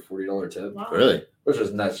 $30 or $40 tip. Wow. Really? Which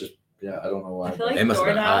is nuts. Just I don't know why. I feel like They must have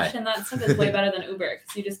been high. DoorDash and that stuff is way better than Uber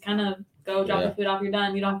because you just kind of go drop the food off, you're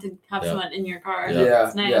done. You don't have to have someone in your car. Yeah,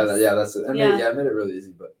 it's nice. That's it. And I made it really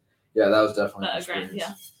easy, but yeah, that was definitely an Grand,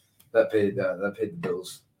 experience. That paid the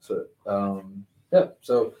bills. So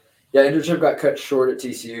internship got cut short at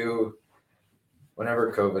TCU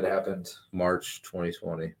whenever COVID happened. March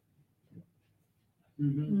 2020.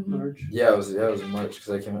 March. Yeah, it was in March because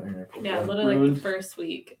I came out here. Literally the first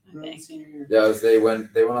week, I think. Yeah, they went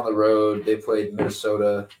on the road. They played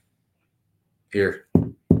Minnesota. Here.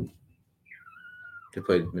 They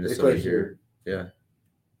played Minnesota here. Yeah.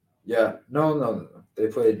 Yeah. No. They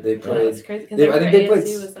played. That's crazy. I think they played.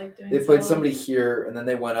 Was they played somebody here, and then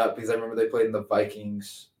they went up because I remember they played in the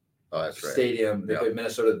Vikings. Oh, that's right. Stadium. They played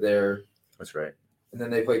Minnesota there. That's right. And then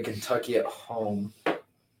they played Kentucky at home.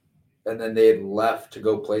 And then they had left to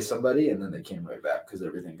go play somebody, and then they came right back because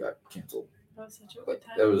everything got canceled. That was such a good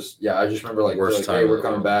time. That was I just remember worst time. Hey, we're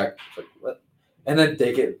coming back. It's what? And then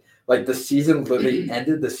they get the season literally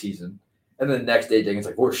ended the season, and the next day Dagan's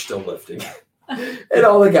we're still lifting. And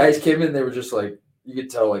all the guys came in, they were just like, you could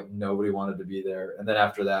tell like nobody wanted to be there. And then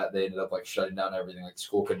after that, they ended up like shutting down everything. Like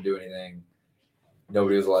school couldn't do anything.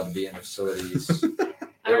 Nobody was allowed to be in the facilities.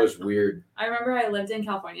 It was weird. I remember I lived in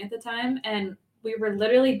California at the time, and we were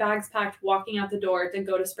literally bags packed walking out the door to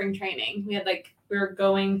go to spring training. We were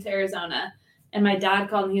going to Arizona, and my dad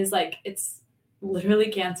called and he was like, it's literally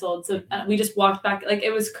canceled. So we just walked back. Like,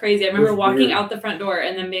 it was crazy. I remember walking weird. out the front door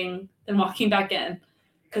and then walking back in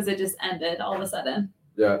because it just ended all of a sudden.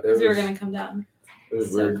 Yeah, Because we were going to come down. It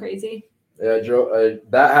was So weird. crazy. Yeah, Joe,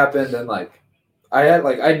 that happened, and like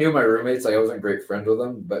I knew my roommates. Like I wasn't great friends with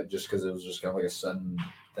them, but just because it was just kind of like a sudden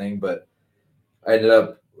thing. But I ended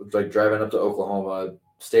up like driving up to Oklahoma,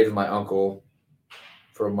 stayed with my uncle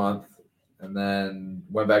for a month, and then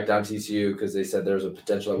went back down to TCU because they said there was a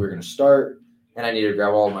potential that we were going to start, and I needed to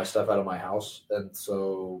grab all of my stuff out of my house. And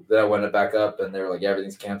so then I went back up, and they were like, yeah,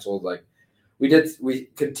 everything's canceled. Like we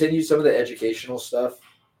continued some of the educational stuff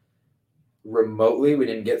remotely. We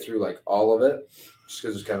didn't get through like all of it just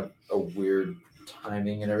because it's kind of a weird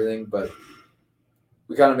timing and everything, but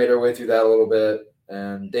we kind of made our way through that a little bit.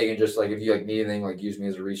 And Dagan just like, if you like need anything, like use me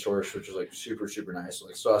as a resource, which was like super, super nice. So,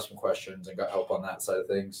 like still asked some questions and got help on that side of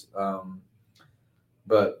things.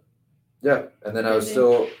 But yeah, and then I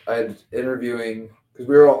had interviewing because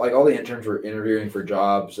we were all the interns were interviewing for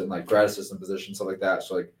jobs and like grad assistant positions, stuff like that.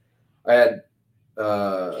 So like I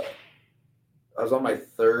was on my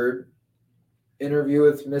third interview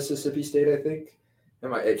with Mississippi State, I think.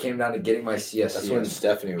 And it came down to getting my CSC. That's when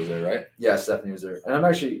Stephanie was there, right? Yeah, Stephanie was there. And I'm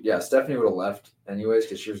actually, Stephanie would have left anyways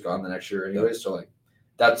because she was gone the next year anyways. Yep. So, like,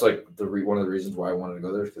 that's, like, one of the reasons why I wanted to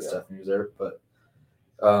go there because Stephanie was there. But,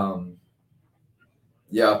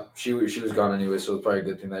 she was gone anyway, so it's probably a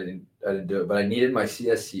good thing that I didn't do it. But I needed my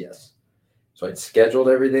CSCS. So I'd scheduled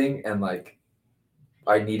everything and, like,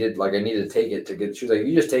 I needed to take it to get – she was like,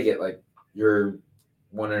 you just take it. Like, you're –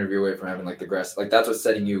 one interview away from having like the grass, like that's what's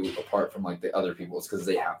setting you apart from like the other people. It's because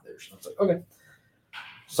they have theirs. So it's like, okay,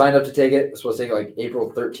 signed up to take it. It's supposed to take it like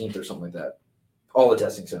April 13th or something like that. All the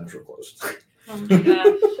testing centers were closed. Oh my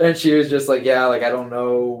gosh. And she was just like, yeah, like I don't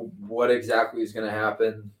know what exactly is going to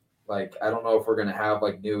happen. Like I don't know if we're going to have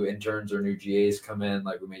like new interns or new GAs come in.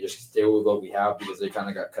 Like we may just stay with what we have because they kind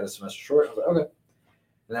of got cut a semester short. I was like, okay.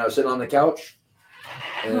 And then I was sitting on the couch.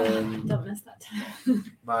 And don't miss that time.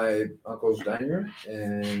 my uncle's dining room,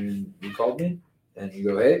 and he called me, and you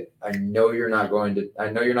go, hey, I know you're not at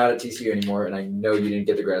TCU anymore, and I know you didn't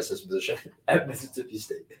get the grad assistant position at Mississippi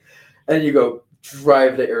State. And you go,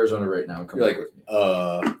 drive to Arizona right now and come back with me.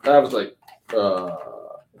 I was like, I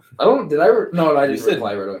didn't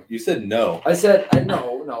reply right away. You said no. I said,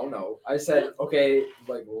 no. I said, okay,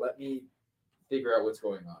 like, let me figure out what's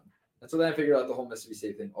going on. And so then I figured out the whole Mississippi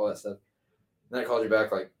State thing, all that stuff. And then I called you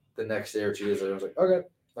back like the next day or 2 days later. I was like, okay.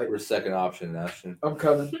 Like we're second option, Ashton. I'm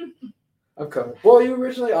coming. Well, you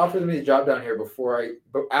originally offered me the job down here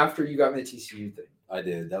but after you got me the TCU thing. I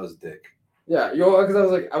did. That was dick. Yeah,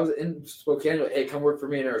 because I was in Spokane. Like, hey, come work for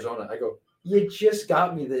me in Arizona. I go, you just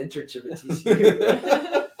got me the internship at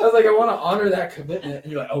TCU. I was like, I want to honor that commitment.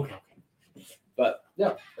 And you're like, okay. But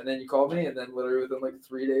yeah, and then you called me, and then literally within like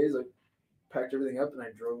 3 days, I packed everything up and I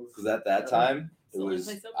drove. Because at that time, So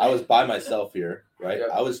I was by myself here, right?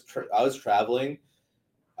 Yeah. I was traveling.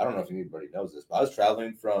 I don't know if anybody knows this, but I was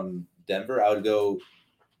traveling from Denver. I would go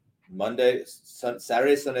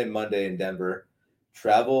Saturday, Sunday, Monday in Denver.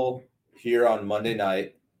 Travel here on Monday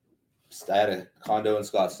night. I had a condo in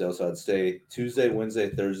Scottsdale, so I'd stay Tuesday, Wednesday,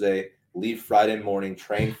 Thursday. Leave Friday morning.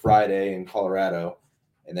 Train Friday in Colorado,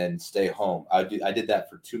 and then stay home. I did that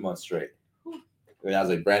for 2 months straight. And I was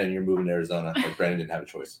like, Brandon, you're moving to Arizona. Like Brandon didn't have a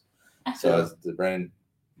choice. So I was Brandon,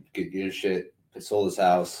 get your shit. I sold his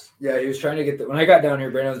house. Yeah, he was trying to get when I got down here,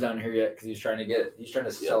 Brandon was down here yet because he's trying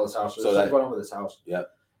to sell his house. So So that's going on with his house. Yep.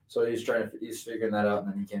 So he's figuring that out,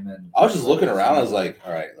 and then he came in. I was just looking around. I was like,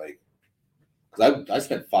 all right, like, because I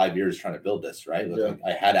spent 5 years trying to build this, right? Like,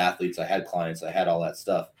 I had athletes, I had clients, I had all that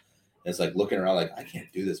stuff. And it's like looking around, like, I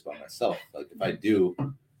can't do this by myself. Like, if I do,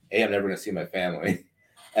 A, I'm never going to see my family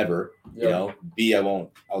ever, you know. B,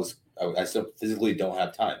 I still physically don't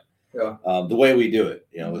have time. Yeah. The way we do it,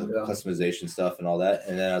 you know, with customization stuff and all that.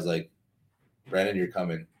 And then I was like, Brandon, you're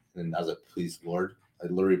coming. And I was like, please, Lord. I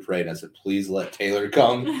literally prayed. And I said, please let Taylor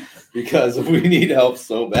come because we need help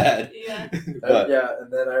so bad. Yeah.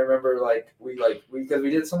 And then I remember because we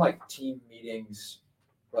did some like team meetings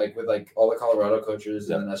like with like all the Colorado coaches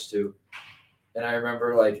and us too. And I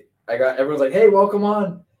remember like everyone's like, hey, welcome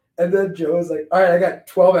on. And then Joe was like, all right, I got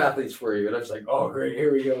 12 athletes for you. And I was like, oh, great,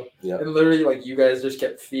 here we go. Yeah. And literally, like, you guys just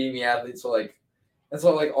kept feeding me athletes. So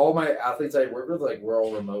all my athletes I work with, like, we're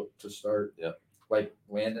all remote to start. Yeah. like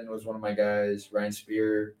Landon was one of my guys, Ryan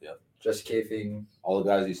Spear, Yep. Jesse Kafing, All the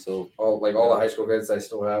guys you still. all the high school kids I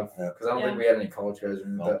still have. Yeah. Because I don't Yeah. think we had any college guys or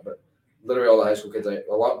anything No. like that, but literally all the high school kids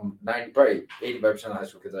probably 85% of the high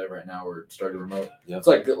school kids I have right now were started remote. Yep. It's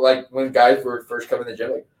like when guys were first coming to the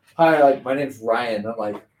gym, like, hi, like my name's Ryan. I'm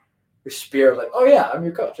like, your Spear. I'm like, oh yeah, I'm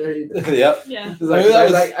your coach. How you doing? Yep. Yeah. It's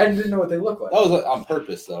like, I didn't know what they look like. That was on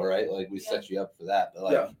purpose, though, right? Like we set you up for that, but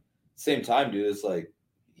like Yeah. same time, dude, it's like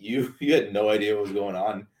you had no idea what was going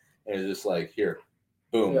on, and it's just like here,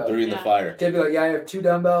 boom, Yeah. threw you in the Yeah. fire. They'd be like, yeah, I have 2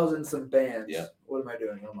 dumbbells and some bands. Yeah. What am I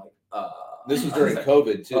doing? I'm like, This was during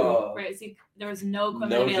COVID too. Right. So there was no equipment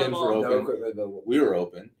No gyms available. were No open. equipment available. We were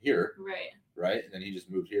open here, Right. right? And then he just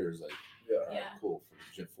moved here. It was like, Yeah. all right, Yeah. cool,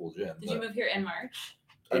 for full gym. Did you move here in March?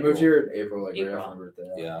 I moved here in April, like right April. after my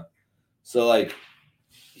birthday. Yeah. So like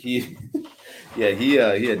he he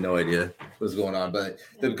had no idea what was going on. But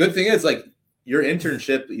the good thing is like your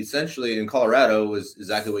internship essentially in Colorado was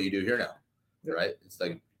exactly what you do here now. Yeah. Right? It's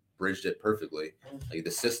like bridged it perfectly. Like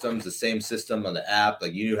the system's the same system on the app.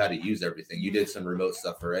 Like you knew how to use everything. You did some remote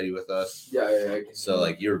stuff already with us. Yeah. I can- So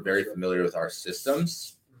like you're very familiar with our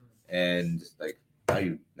systems and like now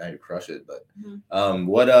you crush it. But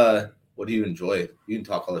what do you enjoy? You can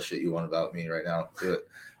talk all the shit you want about me right now. Do it.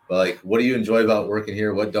 But like, what do you enjoy about working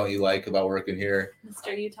here? What don't you like about working here,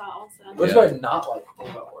 Mr. Utah also. What Yeah. do I not like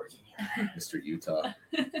about working here? Mr. Utah?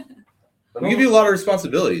 I We give you a lot of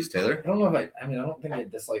responsibilities, Taylor. I don't know if I don't think I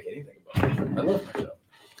dislike anything about it. I love my job.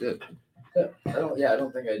 Good. Yeah. I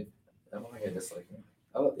don't think I dislike it.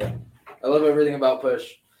 I love everything about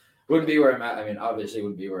Push. Wouldn't be where I'm at. I mean, obviously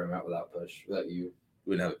wouldn't be where I'm at without Push, without you.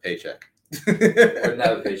 We wouldn't have a paycheck. Wouldn't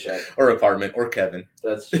have a paycheck. Or apartment or Kevin.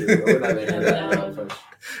 That's true. I wouldn't have any of that without Push.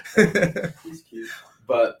 He's cute.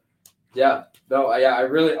 But yeah, no, I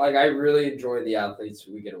really enjoy the athletes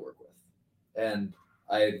we get to work with, and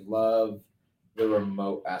I love the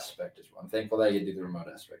remote aspect as well. I'm thankful that I get to do the remote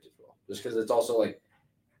aspect as well, just because it's also like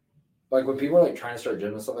when people are like trying to start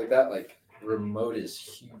gym and stuff like that, like remote is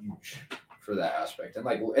huge for that aspect, and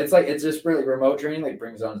it's just really remote training like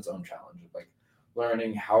brings on its own challenge, like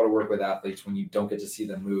learning how to work with athletes when you don't get to see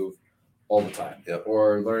them move all the time. Yep.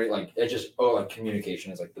 Or learning like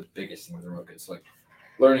communication is like the biggest thing with remote kids. Like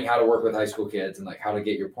learning how to work with high school kids and like how to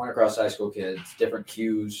get your point across to high school kids, different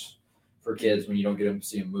cues for kids when you don't get them to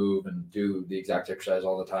see them move and do the exact exercise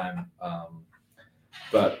all the time.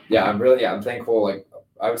 But yeah, I'm thankful. Like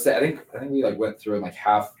I would say, I think we like went through like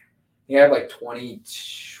half. I have like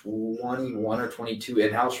 21 or 22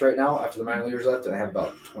 in-house right now after the minor leaguers left, and I have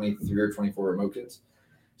about 23 or 24 remote kids.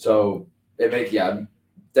 So definitely, I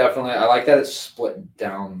like that it's split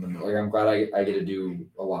down. Like I'm glad I get to do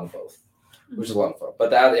a lot of both, which is a lot of fun. But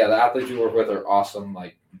the athletes we work with are awesome.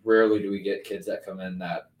 Like rarely do we get kids that come in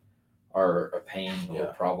that are a pain or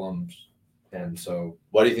problems. And so,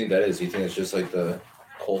 Why do you think that is? Do you think it's just like the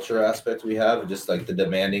culture aspect we have, just like the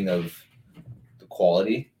demanding of the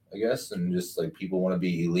quality, I guess, and just like people want to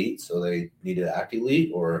be elite, so they need to act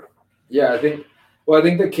elite, or yeah, I think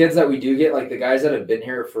the kids that we do get, like the guys that have been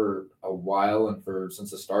here for a while and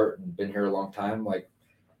since the start and been here a long time, like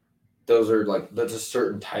those are like that's a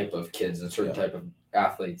certain type of kids and certain type of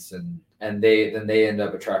athletes, and they end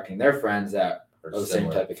up attracting their friends that are the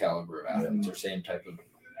same type of caliber of athletes or same type of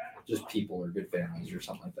just people or good families or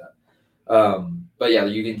something like that. But yeah,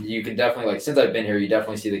 you can definitely, like, since I've been here, you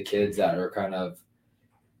definitely see the kids that are kind of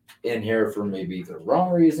in here for maybe the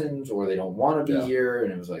wrong reasons or they don't want to be here,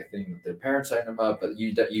 and it was like a thing that their parents signed them up. But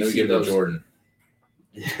you see give those. to Jordan.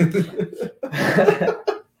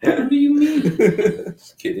 What do you mean?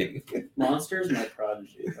 Just kidding. Monster's my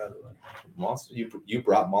prodigy, by the way. Monster, you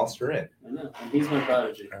brought Monster in. I know, and he's my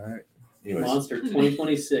prodigy. All right. Anyways. Monster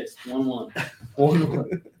 2026,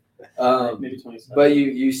 1-1. Maybe 27. But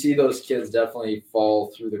you see those kids definitely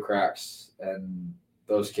fall through the cracks, and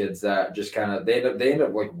those kids that just kind of they end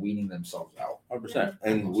up like weeding themselves out. 100%.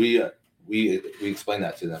 And we explain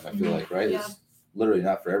that to them. I feel like, right? Yeah. It's literally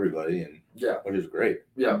not for everybody, and which is great.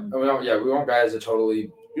 Yeah, and we want guys that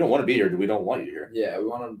totally. You don't want to be here. We don't want you here. Yeah, we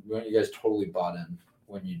want you guys totally bought in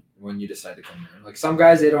when you decide to come here. Like some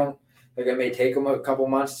guys, they don't. Like it may take them a couple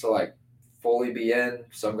months to like fully be in.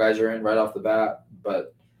 Some guys are in right off the bat,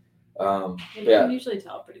 but You can usually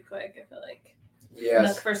tell pretty quick, I feel like. In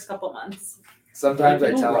yes. the first couple months. Sometimes I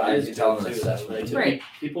People tell rise you tell to them it, this. too, though. Like, Right.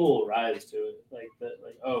 People will rise to it, like that.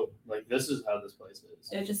 Like, oh, like this is how this place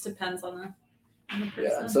is. It just depends on the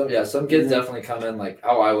Yeah, person. and some kids definitely come in like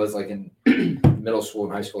how I was like in middle school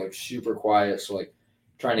and high school, like super quiet. So like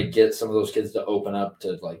trying to get some of those kids to open up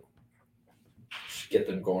to like get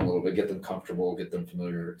them going a little bit, get them comfortable, get them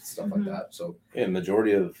familiar, stuff like that. So Yeah,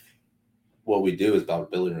 majority of what we do is about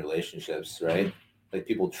building relationships, right? like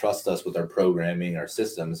people trust us with our programming, our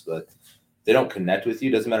systems, but they don't connect with you.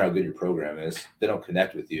 Doesn't matter how good your program is. They don't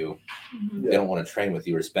connect with you. Mhm. They don't want to train with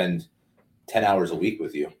you or spend 10 hours a week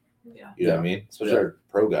with you. Yeah. You know what I mean? Especially our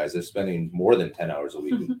pro guys, they're spending more than 10 hours a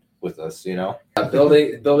week with us, you know?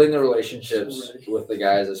 Building the relationships with the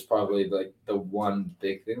guys is probably like the one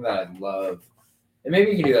big thing that I love. And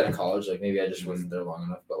maybe you can do that in college. Like maybe I just wasn't there long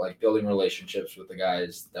enough, but like building relationships with the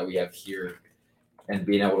guys that we have here and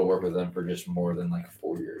being able to work with them for just more than like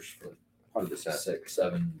 4 years, for 100%. 6,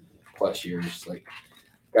 7+ years. Like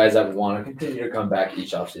guys that want to continue to come back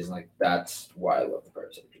each offseason. Like that's why I love the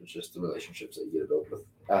private sector. It's just the relationships that you get to build with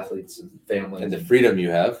athletes and families. And the freedom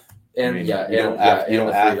you have. And I mean, yeah, you don't and, have, yeah, you and don't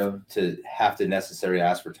the have freedom. to have to necessarily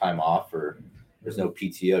ask for time off, or there's no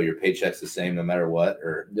PTO. Your paycheck's the same no matter what.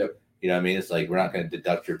 Or Yep. you know what I mean? It's like we're not going to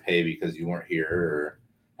deduct your pay because you weren't here, or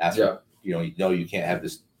ask Yeah. for, you know you can't have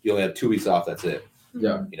this. You only have 2 weeks off. That's it.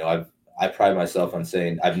 Yeah. You know, I pride myself on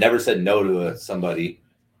saying I've never said no to somebody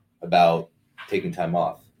about taking time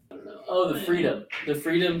off. Oh, the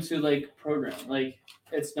freedom to like program. Like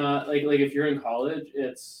it's not like if you're in college,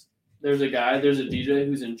 there's a DJ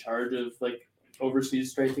who's in charge of like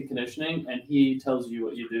overseas strength and conditioning, and he tells you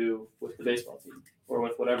what you do with the baseball team or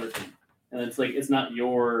with whatever team, and it's like it's not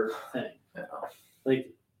your thing. Yeah.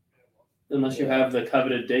 Like unless you have the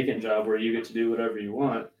coveted Dakin job where you get to do whatever you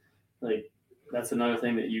want, like that's another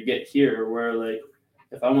thing that you get here. Where like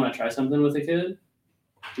if I want to try something with a kid,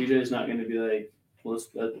 DJ is not going to be like, well,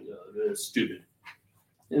 it's stupid.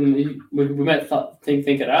 And we might think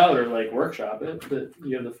it out or like workshop it, but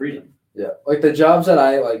you have the freedom. Yeah, like the jobs that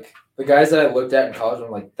I like, the guys that I looked at in college,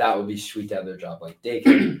 I'm like, that would be sweet to have their job. Like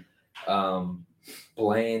Dakin,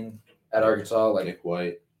 Blaine at Arkansas, like Nick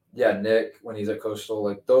White. yeah, Nick when he's at Coastal,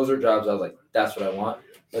 like those are jobs I was like, that's what I want.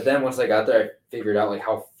 But then once I got there, I figured out like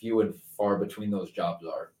how few and far between those jobs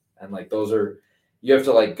are, and like those are, you have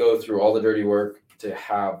to like go through all the dirty work to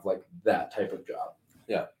have like that type of job.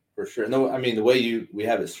 Yeah, for sure. No, I mean the way we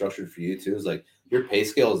have it structured for you too is like your pay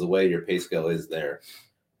scale is the way your pay scale is there.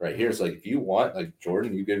 Right here, it's like if you want, like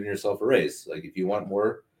Jordan, you're giving yourself a raise. Like if you want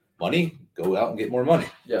more money, go out and get more money.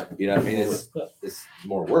 Yeah. You know what I mean? It's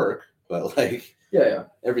more work, but like Yeah.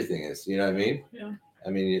 everything is. You know what I mean? Yeah. I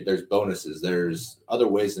mean, there's bonuses. There's other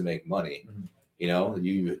ways to make money. Mhm. You know,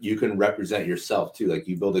 you can represent yourself too. Like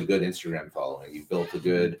you build a good Instagram following. You built a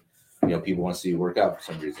good, you know, people want to see you work out for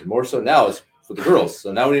some reason. More so now it's for the girls.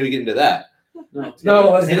 So now we need to get into that. No,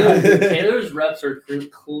 Taylor's reps are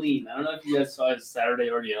clean. I don't know if you guys saw his Saturday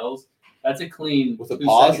RDLs. That's a clean With a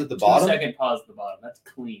pause at the bottom? 2-second pause at the bottom. That's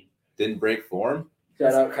clean. Didn't break form.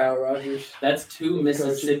 Shout out Kyle Rogers. That's 2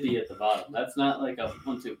 Mississippi at the bottom. That's not like a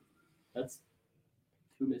 1-2. That's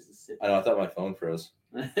 2 Mississippi. I know. I thought my phone froze.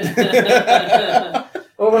 Well,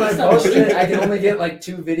 when I post it, I can only get like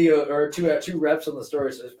 2 video or two reps on the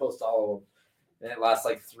story, so I just post all of them, and it lasts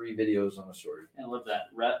like 3 videos on a story. I love that.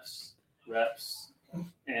 Reps,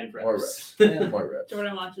 and reps. More reps. Yeah, more reps.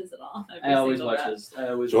 Jordan watches it all. I always watch this.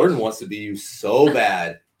 Jordan wants to be you so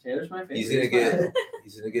bad. Taylor's my favorite.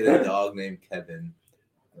 He's gonna get a dog named Kevin.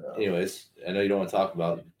 Anyways, I know you don't want to talk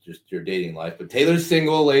about just your dating life, but Taylor's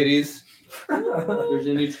single, ladies. If there's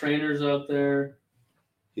any trainers out there,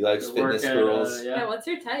 He likes that fitness work at, girls. Yeah, what's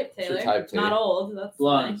your type, What's Taylor? your type, Taylor? Not old. That's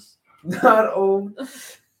blondes. Not old. I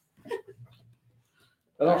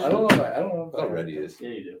don't know. I don't know. How red he is. Yeah,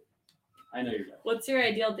 you do. I know you're right. What's your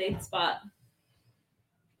ideal date spot?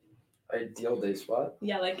 Ideal day spot.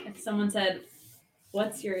 Yeah, like if someone said,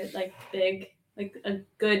 "What's your like big like a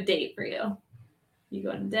good date for you?" You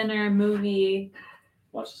go to dinner, movie,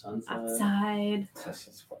 Watch the sunset. outside,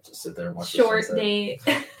 Just sit there and watch short the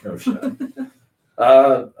sunset. date. No shit.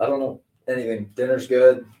 I don't know anything. Dinner's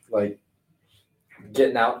good. Like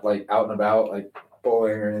getting out, like out and about, like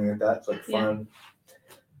bowling or anything like that. It's like Yeah. fun.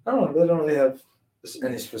 I don't know. They don't really have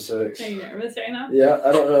any specifics. Are you nervous right now? Yeah,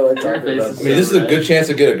 I don't know. Like talking Your face about. is I mean, this is a good chance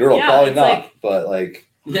to get a girl. Yeah, Probably it's not, like- but like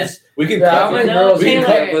Yes. we can Yeah, how cut. many No, girls We can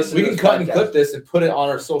Taylor. cut. listen We to can this cut and podcast? clip this and put it on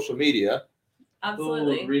our social media.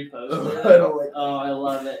 Absolutely. Ooh, repost. I don't like. Oh, I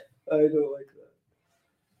love it. I don't like that.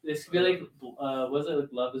 This could be like, was it like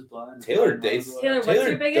Love is Blind? Taylor dates- Taylor, what's Taylor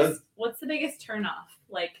your biggest? does- What's the biggest turn off?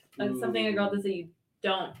 Like something a girl does that you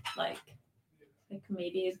don't like. Like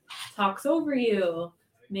maybe talks over you.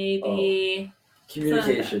 Maybe.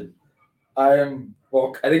 Communication. I am.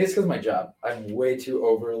 Well, I think it's because of my job. I'm way too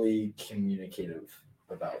overly communicative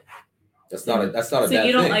about. That's not a So bad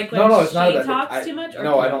you don't thing. like when No, it's not she a bad thing. talks I- too much? Or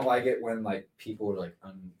No, I too don't much? like it when like people are like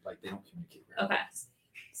like they don't communicate. Very well. Okay.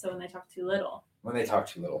 So when they talk too little. When they talk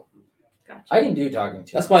too little. Gotcha. I can do talking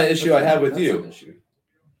too. That's my issue I have with That's you. an issue.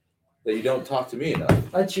 That you don't talk to me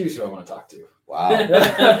enough. I choose who I want to talk to.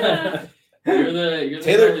 Wow. You're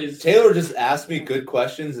the Taylor just asked me good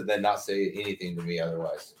questions and then not say anything to me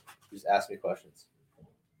otherwise. Just ask me questions.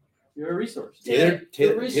 You're a resource. Taylor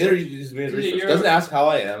uses me as a resource. Doesn't ask how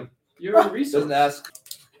I am. You're a resource. Doesn't ask.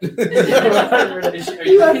 That's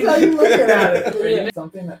how you look at it.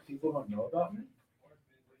 Something that people don't know about me.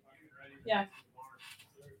 Yeah.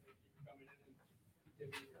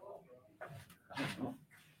 I don't know.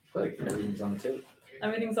 I feel like everything's on the table.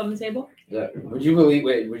 Everything's on the table. Yeah. Would you believe?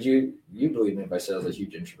 Wait. Would you believe me if I said I was a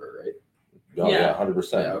huge introvert, right? Oh, yeah,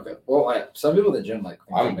 100%. Yeah. Okay. Well, some people in the gym like.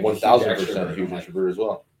 I'm like 1,000% a huge introvert as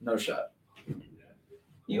well. No shot.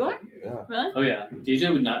 You are? Yeah. Really? Oh yeah.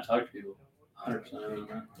 DJ would not talk to people.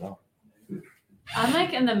 100%. No. I'm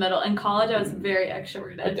like in the middle. In college, I was very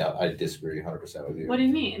extroverted. I disagree 100% with you. What do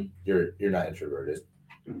you mean? You're not introverted.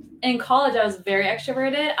 In college, I was very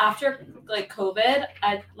extroverted. After like COVID,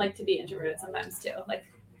 I'd like to be introverted sometimes too. Like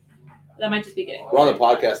that might just be getting. We're on the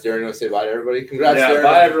podcast, Darren. You want to say bye to everybody? Congrats, Darren.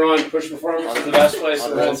 Bye everyone. Push Performance is the best place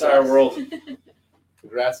in the whole entire world.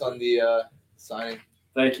 Congrats on the signing.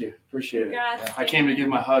 Thank you. Appreciate it. Congrats, I came to Darren. give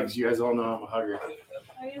my hugs. You guys all know I'm a hugger.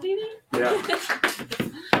 Are you leaving?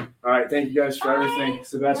 Yeah. All right. Thank you guys for everything.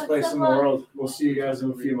 It's the best Lots place of in the love. world. We'll see you guys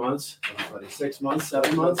in a few months. 6 months,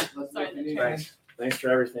 7 months. Sorry, Thanks. Thanks for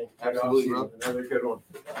everything. Have an Absolutely, off-season. Another good one.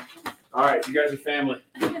 All right. You guys are family.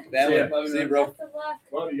 Family. See you, bro. Lots of luck.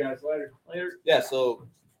 Love you guys. Later. Yeah, so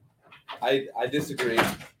I disagree.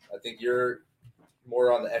 I think you're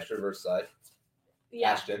more on the extrovert side.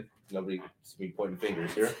 Yeah. Ashton. Nobody be pointing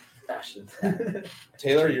fingers here. Ashton.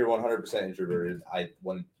 Taylor, you're 100% introverted. I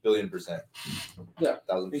 1,000,000,000%. Yeah.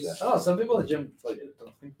 1,000%. Oh, some people in the gym like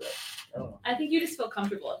don't think that. I don't know. I think you just feel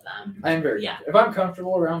comfortable with them. I am very. Yeah. If I'm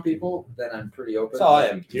comfortable around people, then I'm pretty open. That's how I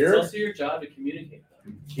am. It's Here, also your job to communicate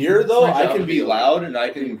them. here though, It's my I job can to be be loud and I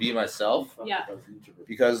can be myself Yeah.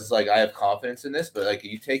 because like I have confidence in this. But like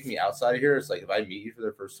you take me outside of here, it's like if I meet you for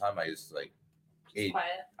the first time, I just like, hey, Quiet.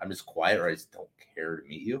 I'm just quiet or I just don't care to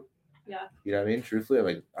meet you. Yeah. You know what I mean? Truthfully, I'm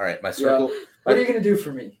like, all right, my circle. What are you gonna do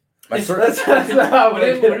for me? My circle. That's not What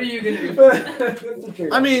are you gonna do?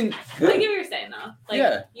 I mean, I get what you're saying though. Like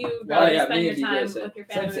Yeah. you Well, rather yeah, spend me your and DJ time said with your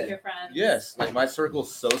same family, with thing. your friends. yes, like my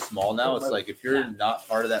circle's so small now. It's like if you're Yeah. not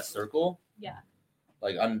part of that circle, Yeah.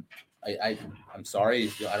 like I'm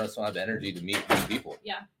sorry, I don't have energy to meet new people.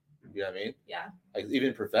 Yeah. You know what I mean? Yeah. Like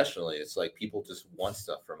even professionally, it's like people just want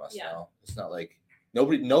stuff from us Yeah. now. It's not like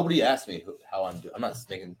nobody asked me how I'm doing. I'm not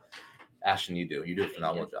thinking, Ashton, you do a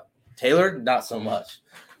phenomenal job. Taylor, not so much,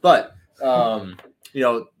 but you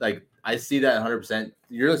know, like I see that 100%.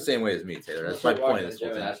 You're the same way as me, Taylor. That's my point of this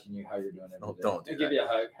whole thing. Asking you how you're doing. Don't do I'll give that. you a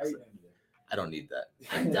hug. How are you doing today? I don't need that.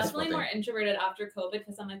 I'm That's definitely my more thing. introverted after COVID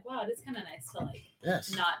because I'm like, wow, it is kind of nice to like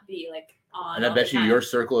Yes. not be like on. And I all bet the you time. your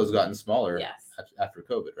circle has gotten smaller Yes. after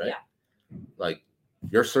COVID, right? Yeah. Like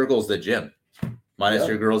your circle's the gym, minus Yeah.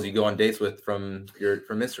 your girls you go on dates with from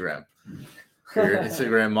Instagram, your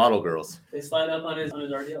Instagram model girls. They slide up on his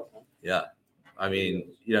RDL. Yeah, I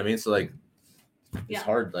mean, you know what I mean. So like, it's Yeah.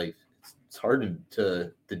 hard. Like, it's hard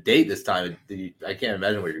to date this time. I can't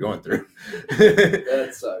imagine what you're going through.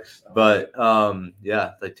 That sucks. But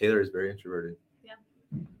yeah, like Taylor is very introverted.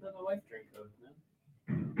 Have a wife drink of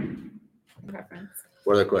Preference.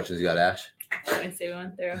 What other questions you got, Ash? Let me see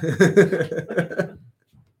one through.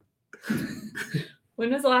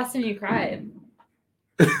 When was the last time you cried?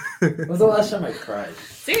 When was the last time I cried?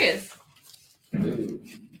 Serious. Ooh.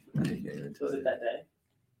 Was it that day?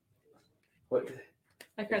 What?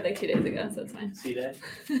 I cried like 2 days ago, so it's fine. C day?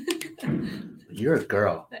 You're a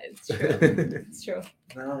girl. That is true. It's true.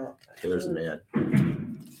 No. Taylor's a man.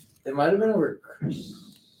 It might have been over Christmas.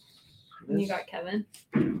 When you got Kevin.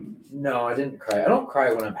 No, I didn't cry. I don't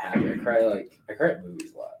cry when I'm happy. I cry at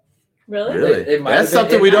movies a lot. Really? Really? It might That's have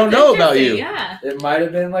been- something we it- don't know about Interesting, you. Yeah. It might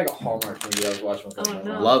have been like a Hallmark movie I was watching with Oh, my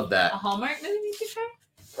no. mom. Love A that. Hallmark movie makes you cry?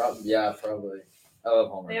 Probably. I love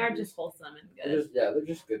Hallmark. They are movies. just wholesome and They're good. just, they're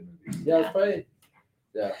just good movies. Yeah, it's probably.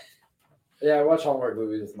 Yeah. Yeah, I watch Hallmark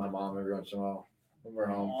movies with my mom every once in a while when we're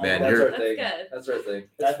home. Man, that's you're- our That's thing. good. That's our thing.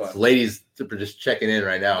 It's That's- fun. Ladies are just checking in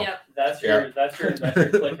right now. Yep. That's Yeah. your click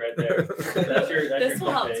right there. That's your This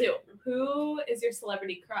will help clickbait. too. Who is your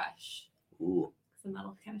celebrity crush? Ooh. And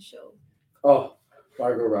that'll kind of show. Oh,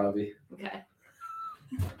 Margot Robbie. Okay.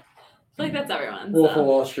 I feel like that's everyone's. Wolf of so.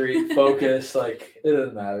 Wall Street. Focus. Like, it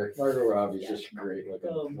doesn't matter. Margot Robbie's Yeah. just great looking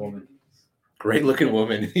Um, woman. Great looking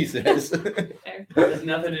woman, he says. Fair. Has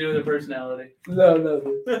nothing to do with her personality. No,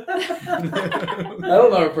 nothing. I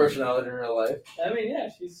don't know her personality in real life, I mean, yeah,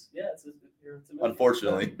 it's a movie.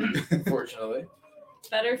 Unfortunately. unfortunately.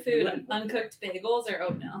 Better food, uncooked bagels or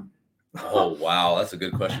oatmeal? Oh wow, that's a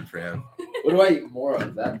good question for him. What do I eat more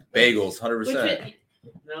of? That Bagels, Which 100%. one-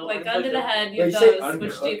 No, Like gun to the head, Like, you you say those.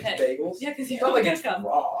 Which do you uncooked pick? bagels? Yeah, because you It's not like don't it's cook them.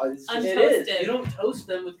 raw. It's just, It is. Untoasted. You don't toast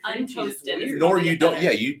them with cream cheese. It's Untoasted is weird. Nor probably you don't. better.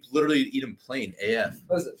 Yeah, you literally eat them plain AF.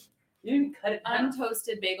 listen, You didn't cut it down.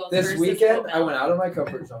 Untoasted bagels. this versus weekend oatmeal. I went out of my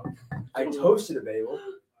comfort zone. I toasted a bagel.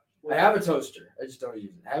 I have a toaster. I just don't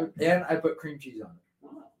use it. And I put cream cheese on it.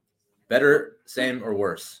 Oh. Better, same, or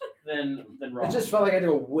worse? Than raw. It just felt like I had to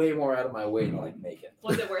go way more out of my way to like make it.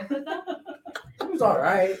 Was it worth it though? It was all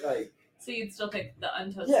right. So you'd still pick the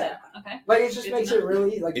untoasted? Yeah. Okay. Like it just Good makes to it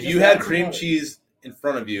really like. If just you had adds cream water. cheese in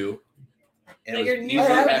front of you, and Like it your was new I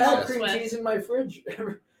easy have favorite had access. cream Sweat. cheese in my fridge.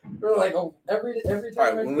 For like every time. All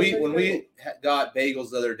right, I when cook we my got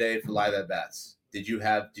bagels the other day for live at bats, did you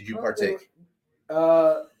bagel. partake?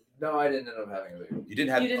 No, I didn't end up having a bagel. You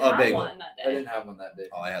didn't have You didn't a have bagel. one that I day. didn't have one that day.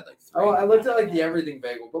 Oh, I had like 3. Oh, I looked at like the everything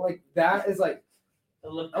bagel, but like that is like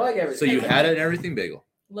It looked I like good. everything. So you had an everything bagel.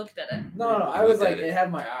 Looked at it. No, I was Looked like at it. it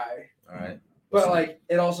had my eye, All right. but like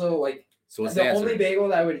it also like So what's the the answer? only bagel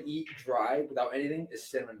that I would eat dry without anything is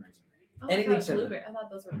cinnamon raisin. Oh, Anything I thought, cinnamon. blueberry. I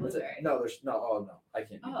thought those were That's it. blueberry. No, there's no. Oh no, I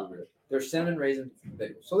can't do Oh. blueberry. They're cinnamon raisin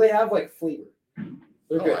bagels, so they have like flavor.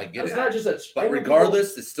 They're Oh, good. I get it's it. not just a. But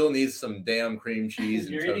regardless, it still needs some damn cream cheese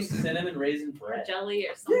and You're eating toasted. cinnamon raisin Or bread. jelly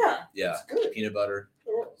or something. Yeah, Yeah, it's good. peanut butter,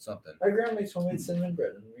 something. My grandma makes homemade cinnamon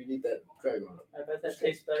bread, and we'd eat that dry growing up. I bet that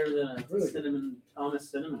tastes better than a Really? cinnamon Thomas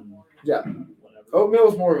cinnamon. Yeah. Whatever. Oatmeal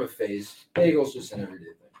is more of a phase. Bagels just an everyday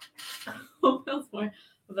thing. Oatmeal's more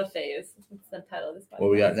of a phase. That's the title of this podcast.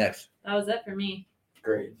 What we got next? That was it for me.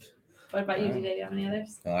 Great. What about you, DJ? Do you have any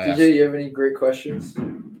others? Oh, I asked. DJ, you have any great questions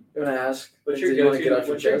you want to ask? What's Things your you wanna go-to? get off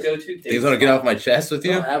What's your chest? go-to? Things want to get off my chest with I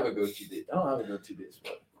you? don't have a go-to date. I don't have a go-to date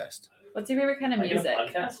spot. What's your favorite kind of Like in a music?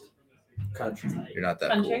 podcast? Country. You're not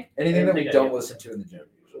that Country? Anything that we Everything I don't do. listen to in the gym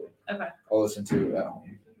usually. Okay. I'll listen to at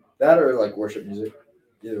home. That or like worship music.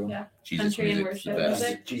 Either one. Yeah. cool. Jesus Country and music, the worship best.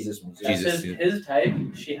 music? Jesus music. That's Jesus, his type.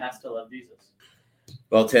 She has to love Jesus.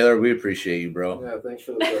 Well, Taylor, we appreciate you, bro. Yeah, thanks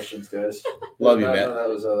for the questions, guys. Love you, I man. know that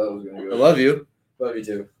was how that was gonna I go. love you. Love you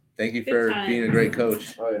too. Thank you Good for times. being a great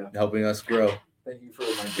coach, Oh yeah. helping us grow. Thank you for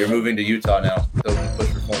my. You're moving to Utah now. Don't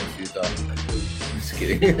push performance to Utah. Just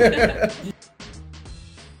kidding. You